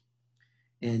thrive.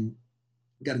 And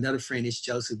we got another friend, Ish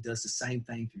Joseph, does the same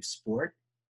thing through sport.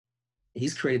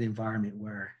 He's created an environment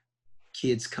where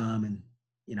kids come and,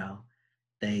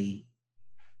 the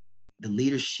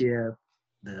leadership,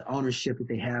 the ownership that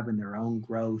they have in their own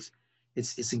growth,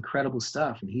 it's incredible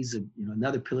stuff. And he's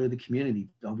another pillar of the community.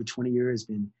 Over 20 years,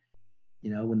 been,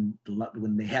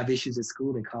 when they have issues at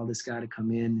school, they call this guy to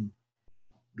come in and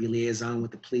be liaison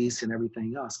with the police and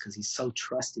everything else because he's so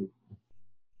trusted.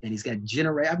 And he's got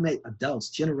I've met adults,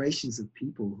 generations of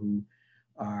people who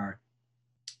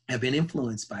have been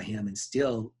influenced by him and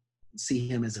still see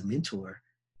him as a mentor.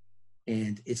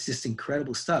 And it's just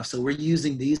incredible stuff. So we're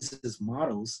using these as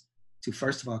models to,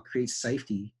 first of all, create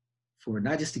safety for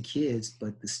not just the kids,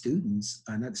 but the students,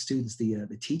 not the students,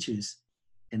 the teachers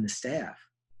and the staff.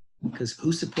 Because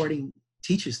who's supporting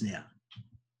teachers now?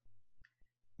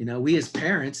 We as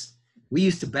parents, we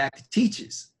used to back the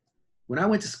teachers. When I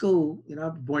went to school, I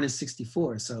was born in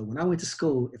 1964. So when I went to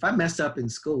school, if I messed up in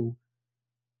school,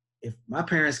 if my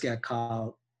parents got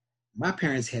called, my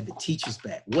parents had the teachers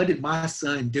back. What did my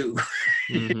son do?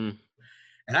 Mm-hmm.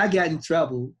 And I got in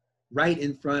trouble right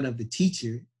in front of the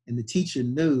teacher, and the teacher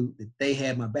knew that they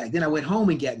had my back. Then I went home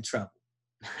and got in trouble.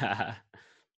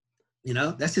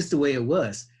 That's just the way it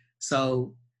was.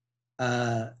 So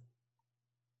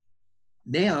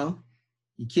now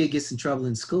your kid gets in trouble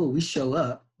in school, we show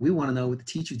up, we want to know what the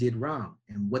teacher did wrong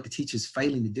and what the teacher's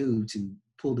failing to do to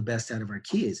pull the best out of our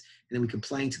kids. And then we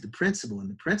complain to the principal, and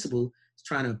the principal is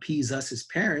trying to appease us as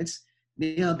parents.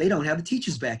 They don't have the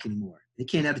teachers back anymore. They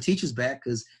can't have the teachers back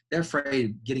because they're afraid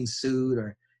of getting sued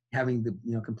or having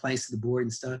the complaints to the board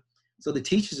and stuff. So the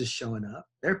teachers are showing up.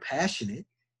 They're passionate,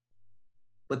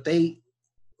 but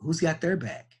who's got their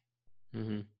back?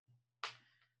 Mm-hmm.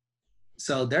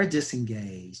 So they're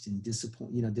disengaged and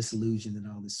disillusioned and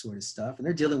all this sort of stuff. And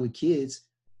they're dealing with kids.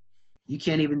 You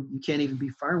can't even be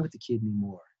firm with the kid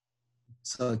anymore.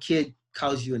 So a kid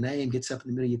calls you a name, gets up in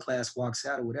the middle of your class, walks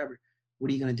out or whatever.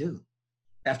 What are you going to do?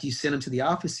 After you send them to the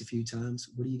office a few times,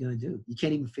 what are you going to do? You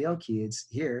can't even fail kids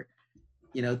here,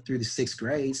 through the 6th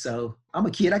grade. So I'm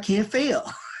a kid, I can't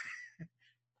fail.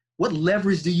 What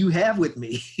leverage do you have with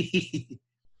me?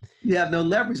 You have no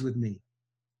leverage with me.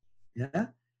 Yeah.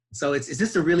 So it's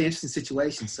just a really interesting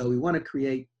situation. So we want to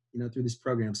create, through this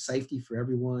program, safety for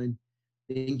everyone,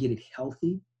 then get it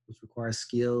healthy, which requires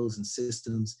skills and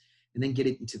systems, and then get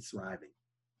it into thriving.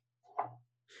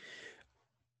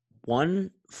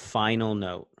 One final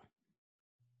note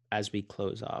as we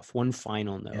close off,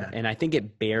 and I think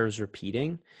it bears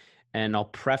repeating, and I'll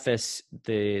preface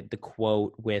the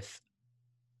quote with,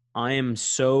 I am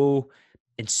so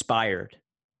inspired,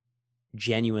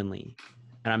 genuinely,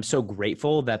 and I'm so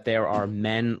grateful that there are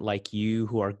men like you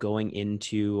who are going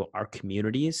into our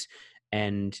communities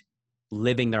and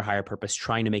living their higher purpose,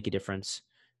 trying to make a difference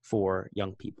for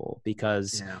young people,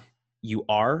 because Yeah. you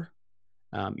are,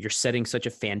 you're setting such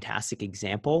a fantastic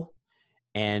example,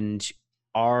 and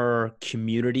our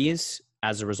communities,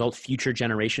 as a result, future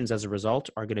generations as a result,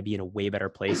 are going to be in a way better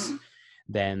place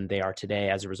than they are today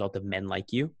as a result of men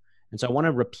like you. And so I want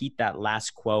to repeat that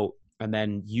last quote and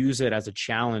then use it as a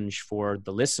challenge for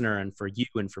the listener and for you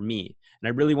and for me. And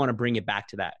I really want to bring it back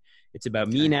to that. It's about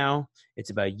me now, it's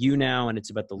about you now, and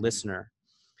it's about the listener.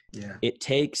 Yeah.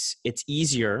 It's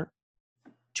easier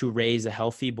to raise a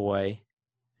healthy boy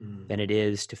than it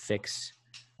is to fix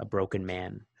a broken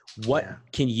man. What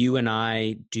can you and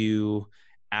I do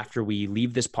after we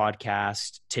leave this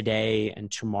podcast today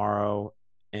and tomorrow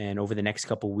and over the next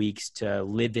couple of weeks to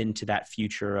live into that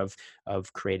future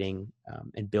of creating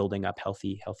and building up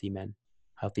healthy men,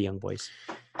 healthy young boys?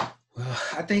 Well,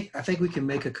 I think we can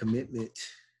make a commitment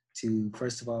to,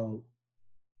 first of all,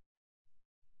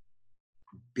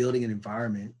 building an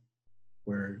environment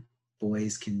where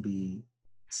boys can be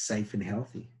safe and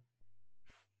healthy.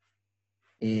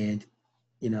 And,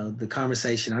 you know, the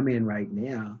conversation I'm in right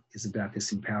now is about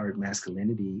this empowered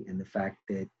masculinity and the fact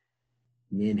that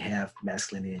men have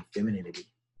masculinity and femininity.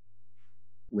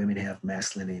 Women have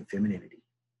masculinity and femininity.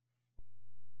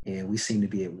 And we seem to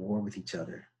be at war with each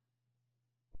other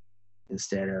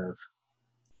instead of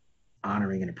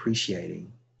honoring and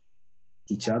appreciating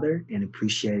each other and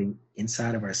appreciating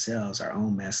inside of ourselves our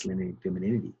own masculinity and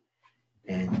femininity,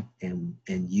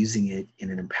 and using it in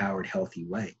an empowered, healthy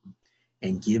way,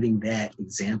 and giving that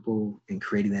example and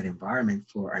creating that environment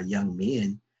for our young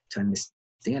men to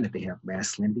understand that they have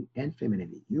masculinity and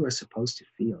femininity. You are supposed to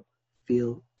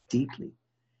feel deeply.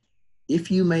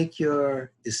 If you make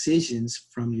your decisions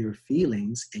from your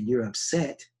feelings and you're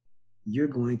upset, you're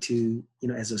going to, you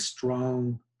know, as a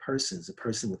strong person, as a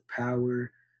person with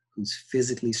power, who's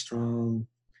physically strong,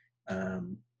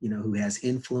 you know, who has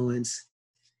influence,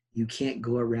 you can't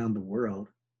go around the world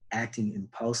acting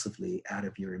impulsively out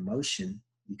of your emotion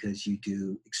because you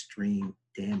do extreme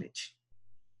damage.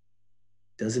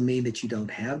 Doesn't mean that you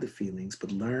don't have the feelings,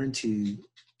 but learn to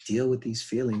deal with these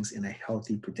feelings in a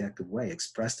healthy, productive way,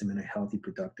 express them in a healthy,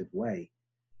 productive way,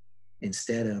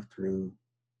 instead of through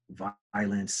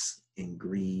violence and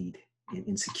greed and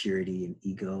insecurity and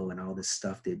ego and all this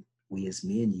stuff that we as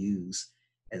men use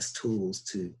as tools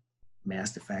to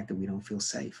mask the fact that we don't feel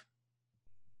safe.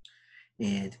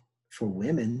 And for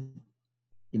women,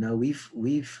 you know, we've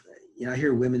you know, I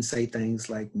hear women say things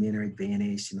like men are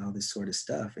advantaged and all this sort of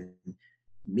stuff. And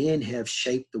men have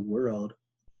shaped the world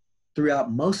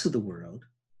throughout most of the world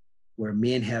where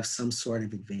men have some sort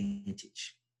of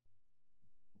advantage.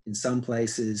 In some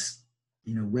places,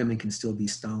 you know, women can still be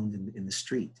stoned in the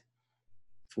street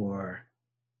for,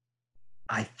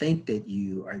 I think that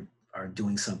you are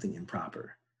doing something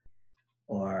improper.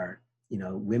 Or, you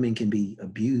know, women can be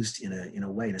abused in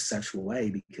a way, in a sexual way,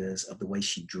 because of the way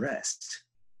she dressed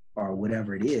or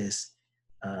whatever it is.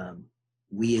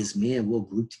 We as men will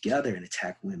group together and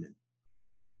attack women,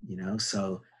 you know?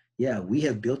 So yeah, we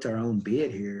have built our own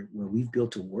bed here where we've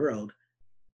built a world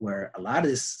where a lot of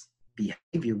this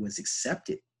behavior was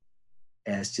accepted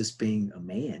as just being a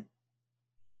man.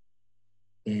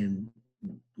 And,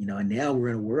 you know, and now we're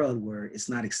in a world where it's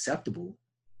not acceptable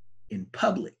in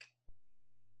public.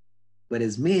 But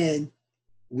as men,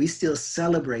 we still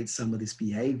celebrate some of this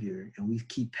behavior and we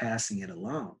keep passing it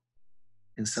along.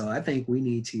 And so I think we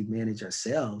need to manage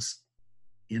ourselves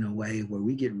in a way where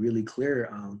we get really clear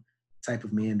on the type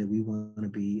of man that we want to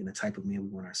be and the type of man we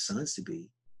want our sons to be.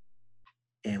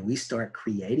 And we start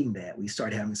creating that. We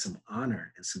start having some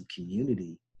honor and some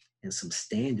community and some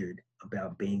standard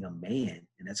about being a man.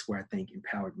 And that's where I think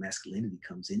empowered masculinity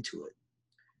comes into it.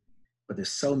 But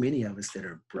there's so many of us that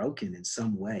are broken in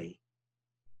some way.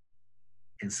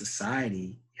 And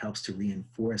society helps to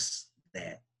reinforce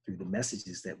that through the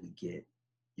messages that we get.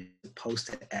 You're supposed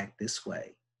to act this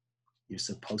way. You're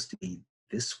supposed to be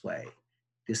this way.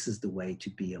 This is the way to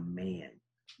be a man.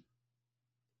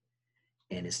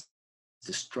 And it's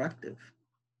destructive.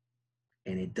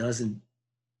 And it doesn't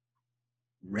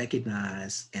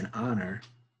recognize and honor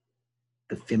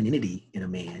the femininity in a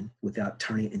man without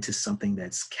turning it into something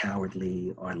that's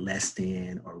cowardly or less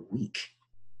than or weak.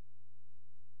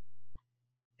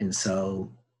 And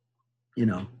so, you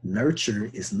know, nurture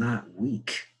is not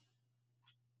weak.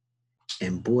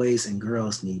 And boys and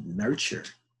girls need nurture.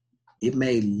 It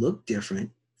may look different.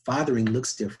 Fathering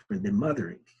looks different than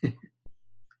mothering. You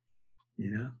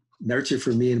know, nurture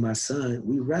for me and my son,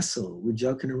 we wrestle, we're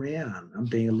joking around. I'm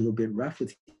being a little bit rough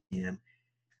with him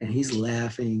and he's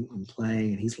laughing and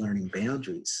playing and he's learning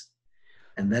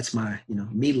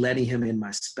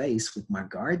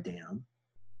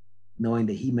knowing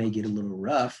that he may get a little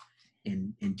rough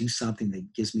and do something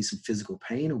that gives me some physical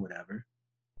pain or whatever.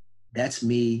 That's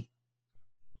me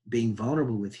being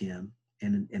vulnerable with him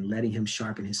and letting him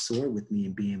sharpen his sword with me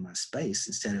and be in my space,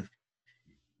 instead of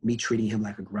me treating him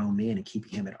like a grown man and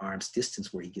keeping him at arm's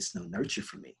distance where he gets no nurture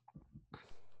from me.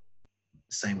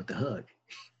 Same with the hug.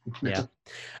 Yeah.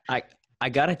 I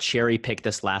got to cherry pick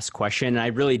this last question. And I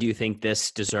really do think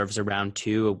this deserves a round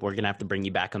two. We're going to have to bring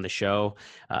you back on the show.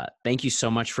 Thank you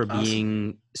so much for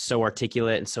being so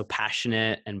articulate and so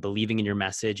passionate and believing in your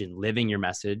message and living your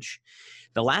message.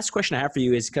 The last question I have for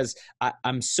you is, because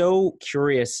I'm so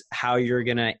curious how you're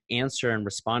going to answer and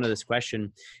respond to this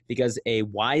question, because a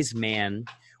wise man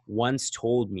once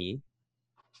told me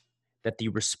that the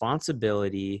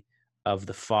responsibility of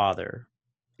the father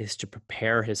is to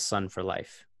prepare his son for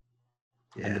life.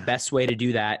 Yeah. And the best way to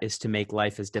do that is to make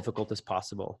life as difficult as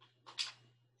possible.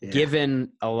 Yeah.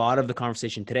 Given a lot of the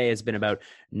conversation today has been about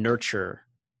nurture,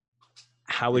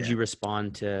 how would you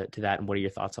respond to that? And what are your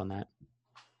thoughts on that?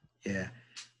 Yeah.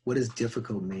 What does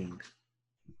difficult mean?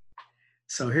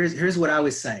 So here's what I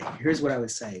would say. Here's what I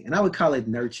would say. And I would call it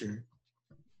nurture.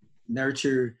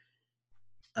 Nurture,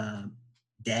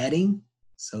 dadding.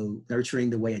 So nurturing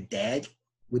the way a dad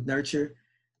would nurture.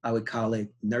 I would call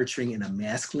it nurturing in a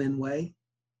masculine way.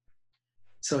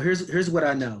 So here's what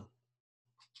I know.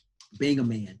 Being a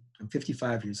man, I'm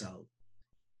 55 years old.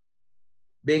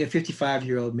 Being a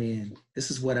 55-year-old man,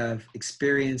 this is what I've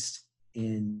experienced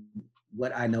and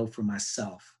what I know for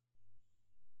myself.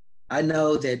 I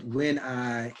know that when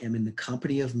I am in the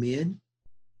company of men,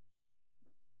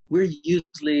 we're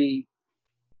usually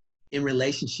in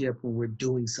relationship when we're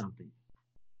doing something.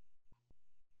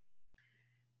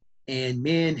 And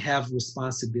men have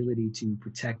responsibility to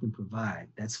protect and provide.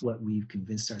 That's what we've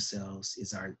convinced ourselves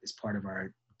is part of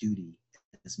our duty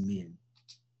as men.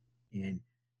 And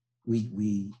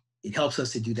it helps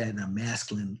us to do that in a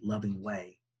masculine, loving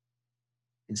way,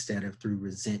 instead of through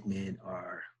resentment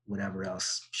or whatever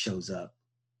else shows up.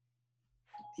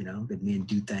 You know, that men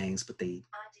do things, but they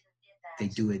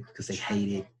do it because they hate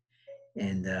it.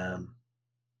 And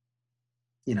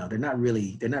you know, they're not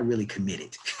really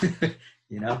committed.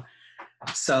 You know?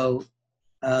 So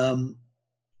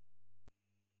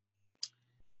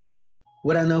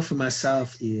what I know for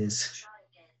myself is,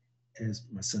 there's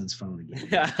my son's phone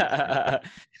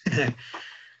again.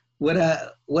 What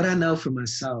I know for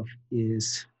myself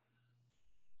is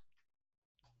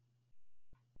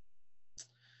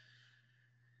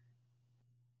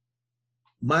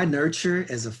my nurture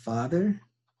as a father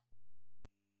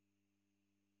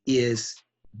is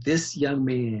this young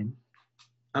man.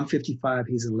 I'm 55,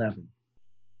 he's 11.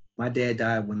 My dad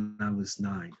died when I was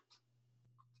 9.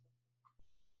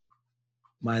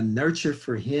 My nurture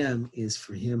for him is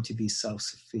for him to be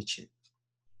self-sufficient.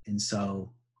 And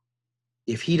so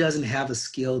if he doesn't have a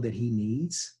skill that he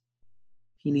needs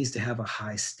to have a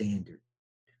high standard.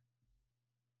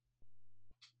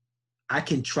 I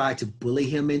can try to bully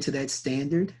him into that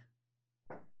standard,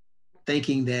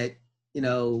 thinking that, you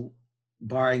know,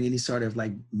 barring any sort of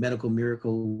like medical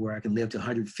miracle where I can live to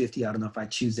 150, I don't know if I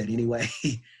choose that anyway.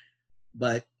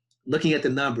 But looking at the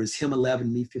numbers, him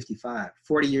 11, me 55,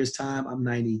 40 years time, I'm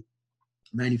 90,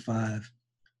 95.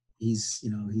 He's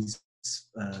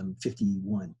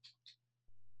 51.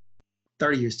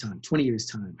 30 years time, 20 years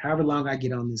time, however long I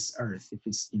get on this earth, if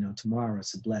it's, you know, tomorrow,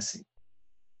 it's a blessing.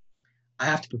 I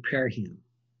have to prepare him.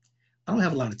 I don't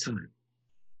have a lot of time.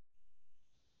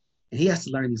 And he has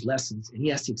to learn these lessons and he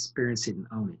has to experience it and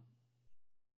own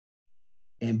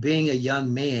it. And being a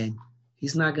young man,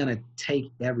 he's not going to take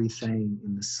everything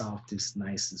in the softest,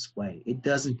 nicest way. It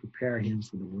doesn't prepare him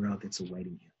for the world that's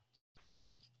awaiting him.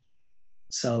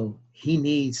 So he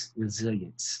needs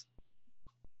resilience.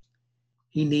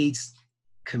 He needs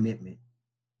commitment.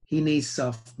 He needs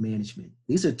self-management.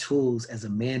 These are tools as a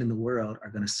man in the world are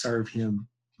going to serve him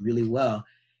really well.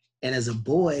 And as a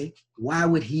boy, why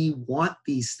would he want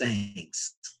these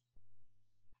things?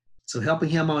 So helping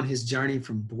him on his journey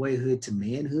from boyhood to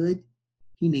manhood,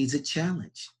 he needs a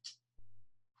challenge.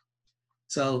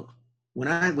 So when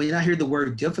I hear the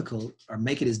word difficult, or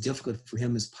make it as difficult for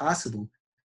him as possible,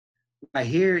 what I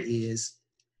hear is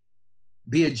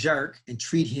be a jerk and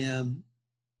treat him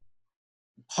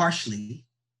harshly,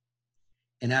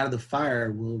 and out of the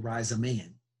fire will rise a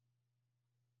man.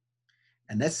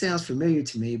 And that sounds familiar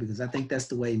to me because I think that's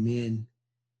the way men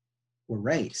were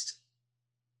raised.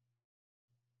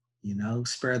 You know,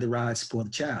 spare the rod, spoil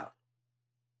the child.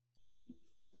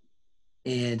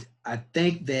 And I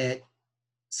think that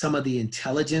some of the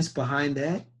intelligence behind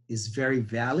that is very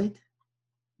valid.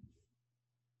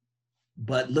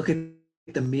 But look at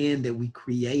the men that we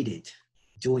created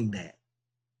doing that.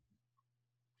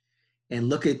 And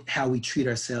look at how we treat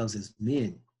ourselves as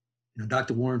men. You know,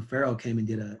 Dr. Warren Farrell came and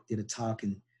did a talk,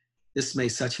 and this made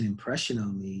such an impression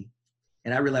on me.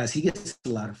 And I realized he gets a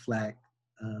lot of flack,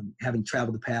 having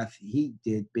traveled the path he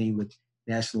did, being with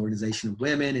National Organization of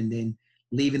Women, and then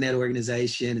leaving that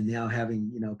organization, and now having,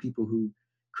 you know, people who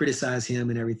criticize him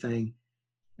and everything.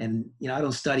 And, you know, I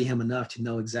don't study him enough to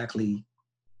know exactly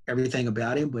everything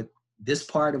about him, but this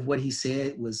part of what he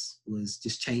said was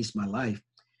just changed my life.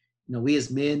 You know, we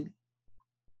as men,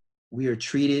 we are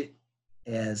treated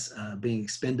as being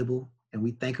expendable, and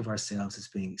we think of ourselves as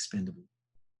being expendable.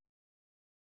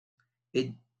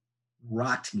 It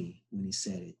rocked me when he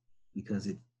said it because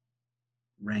it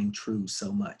rang true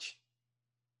so much.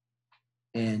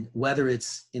 And whether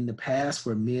it's in the past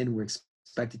where men were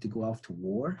expected to go off to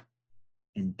war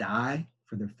and die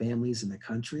for their families and their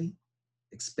country,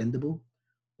 expendable,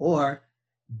 or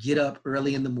get up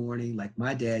early in the morning like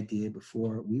my dad did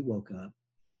before we woke up,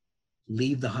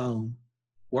 leave the home,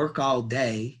 work all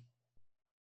day,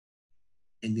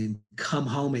 and then come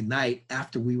home at night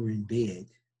after we were in bed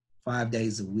 5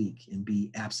 days a week and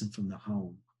be absent from the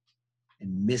home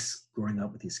and miss growing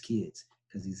up with his kids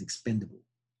because he's expendable.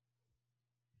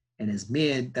 And as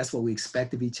men, that's what we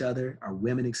expect of each other. Our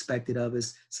women expect it of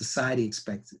us. Society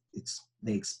expects it.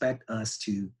 They expect us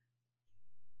to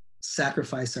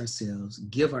sacrifice ourselves,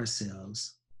 give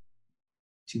ourselves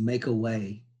to make a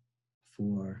way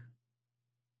for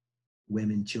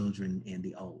women, children, and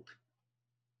the old.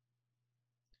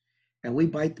 And we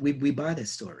buy that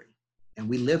story, and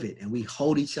we live it, and we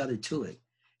hold each other to it.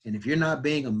 And if you're not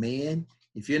being a man,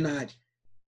 if you're not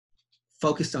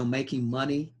focused on making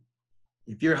money,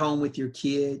 if you're home with your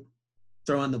kid,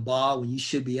 throwing the ball when you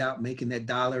should be out making that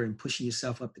dollar and pushing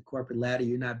yourself up the corporate ladder,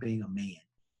 you're not being a man.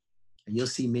 And you'll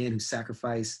see men who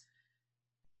sacrifice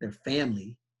their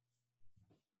family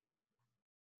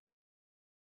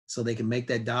so they can make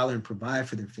that dollar and provide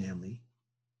for their family.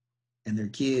 And their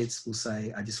kids will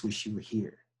say, I just wish you were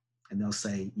here. And they'll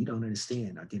say, you don't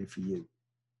understand, I did it for you.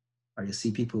 Or you'll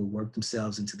see people who work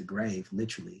themselves into the grave,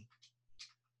 literally,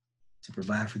 to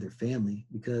provide for their family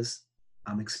because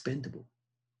I'm expendable.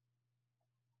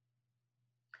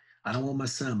 I don't want my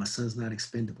son's not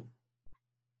expendable.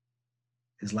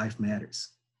 His life matters.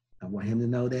 I want him to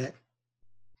know that.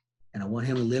 And I want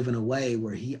him to live in a way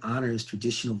where he honors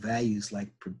traditional values like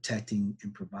protecting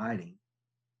and providing.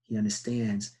 He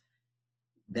understands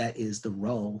that is the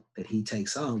role that he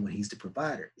takes on when he's the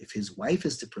provider. If his wife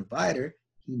is the provider,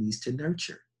 he needs to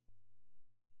nurture.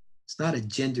 It's not a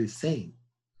gender thing.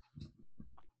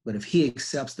 But if he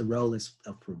accepts the role as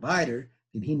a provider,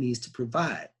 then he needs to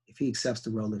provide. If he accepts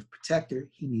the role of protector,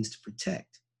 he needs to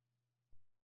protect.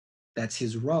 That's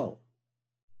his role.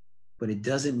 But it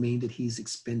doesn't mean that he's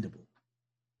expendable.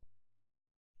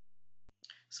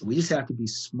 So we just have to be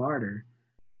smarter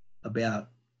about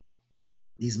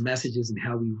these messages and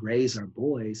how we raise our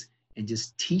boys and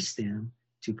just teach them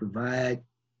to provide,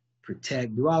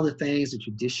 protect, do all the things that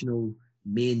traditional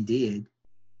men did,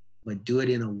 but do it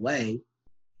in a way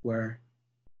where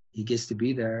he gets to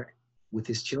be there with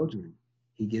his children.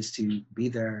 He gets to be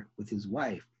there with his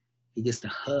wife. He gets to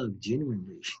hug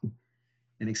genuinely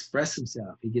and express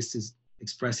himself. He gets to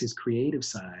express his creative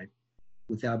side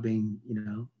without being,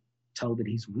 told that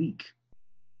he's weak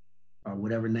or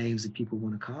whatever names that people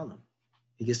want to call him.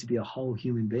 He gets to be a whole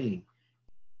human being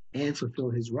and fulfill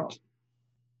his role.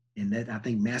 And that, I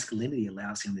think, masculinity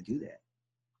allows him to do that.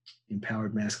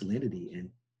 Empowered masculinity and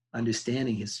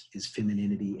understanding his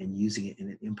femininity and using it in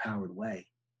an empowered way,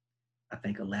 I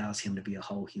think allows him to be a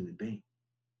whole human being.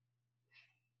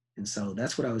 And so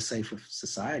that's what I would say for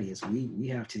society is we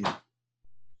have to,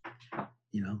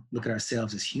 look at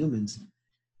ourselves as humans.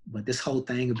 But this whole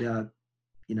thing about,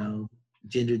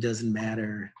 gender doesn't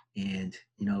matter, and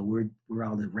we're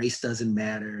all, the race doesn't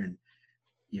matter, and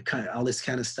you kind of all this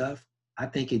kind of stuff. I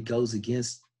think it goes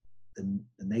against the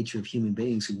nature of human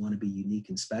beings who want to be unique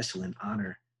and special and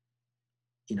honor,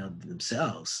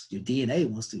 themselves. Your DNA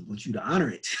wants you to honor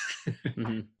it.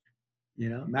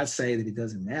 Mm-hmm. Not say that it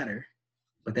doesn't matter,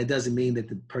 but that doesn't mean that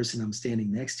the person I'm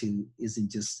standing next to isn't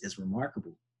just as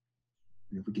remarkable.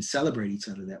 And if we can celebrate each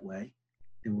other that way,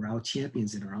 and we're all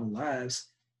champions in our own lives,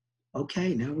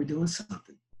 okay, now we're doing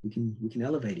something. We can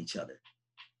elevate each other.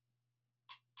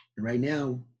 And right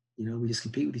now, we just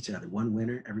compete with each other. One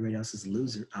winner, everybody else is a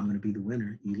loser. I'm going to be the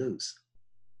winner, you lose.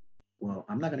 Well,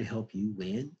 I'm not going to help you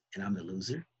win, and I'm the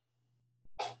loser.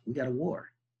 We got a war.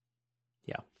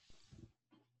 Yeah.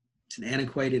 It's an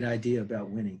antiquated idea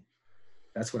about winning.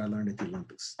 That's what I learned at the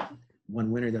Olympics. One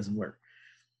winner doesn't work.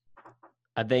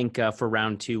 I think for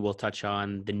round 2, we'll touch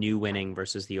on the new winning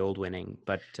versus the old winning.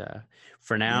 But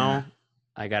for Yeah. now,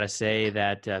 I got to say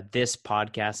that this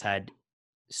podcast had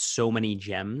so many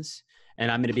gems, and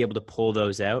I'm going to be able to pull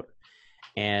those out.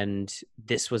 And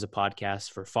this was a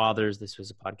podcast for fathers. This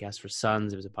was a podcast for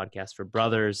sons. It was a podcast for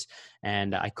brothers.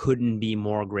 And I couldn't be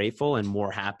more grateful and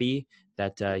more happy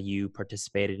that you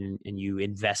participated and you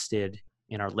invested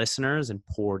in our listeners and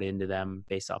poured into them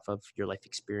based off of your life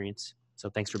experience. So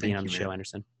thanks for being on the show,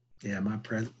 Anderson. Yeah, my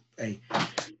present. Hey,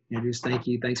 Andrews, thank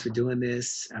you. Thanks for doing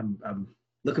this. I'm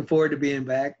looking forward to being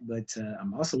back, but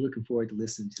I'm also looking forward to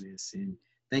listening to this. And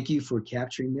thank you for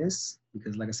capturing this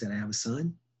because, like I said, I have a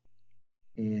son,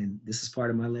 and this is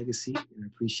part of my legacy. And I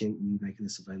appreciate you making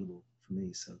this available for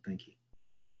me. So thank you.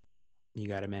 You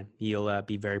got it, man. He'll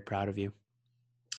be very proud of you.